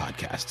get your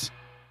podcasts.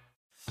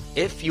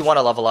 If you want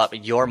to level up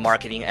your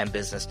marketing and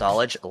business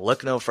knowledge,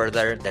 look no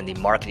further than the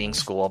Marketing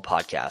School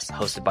podcast,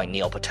 hosted by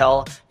Neil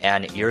Patel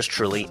and yours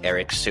truly,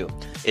 Eric Su.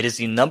 It is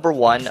the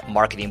 #1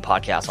 marketing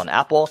podcast on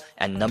Apple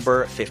and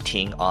number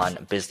 15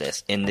 on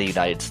business in the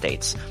United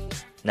States.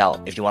 Now,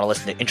 if you want to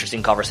listen to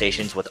interesting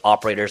conversations with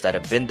operators that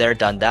have been there,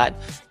 done that,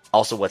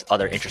 also with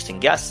other interesting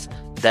guests,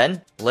 then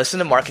listen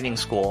to Marketing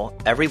School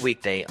every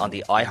weekday on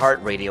the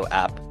iHeartRadio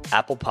app,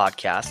 Apple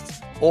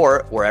Podcasts,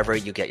 or wherever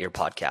you get your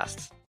podcasts.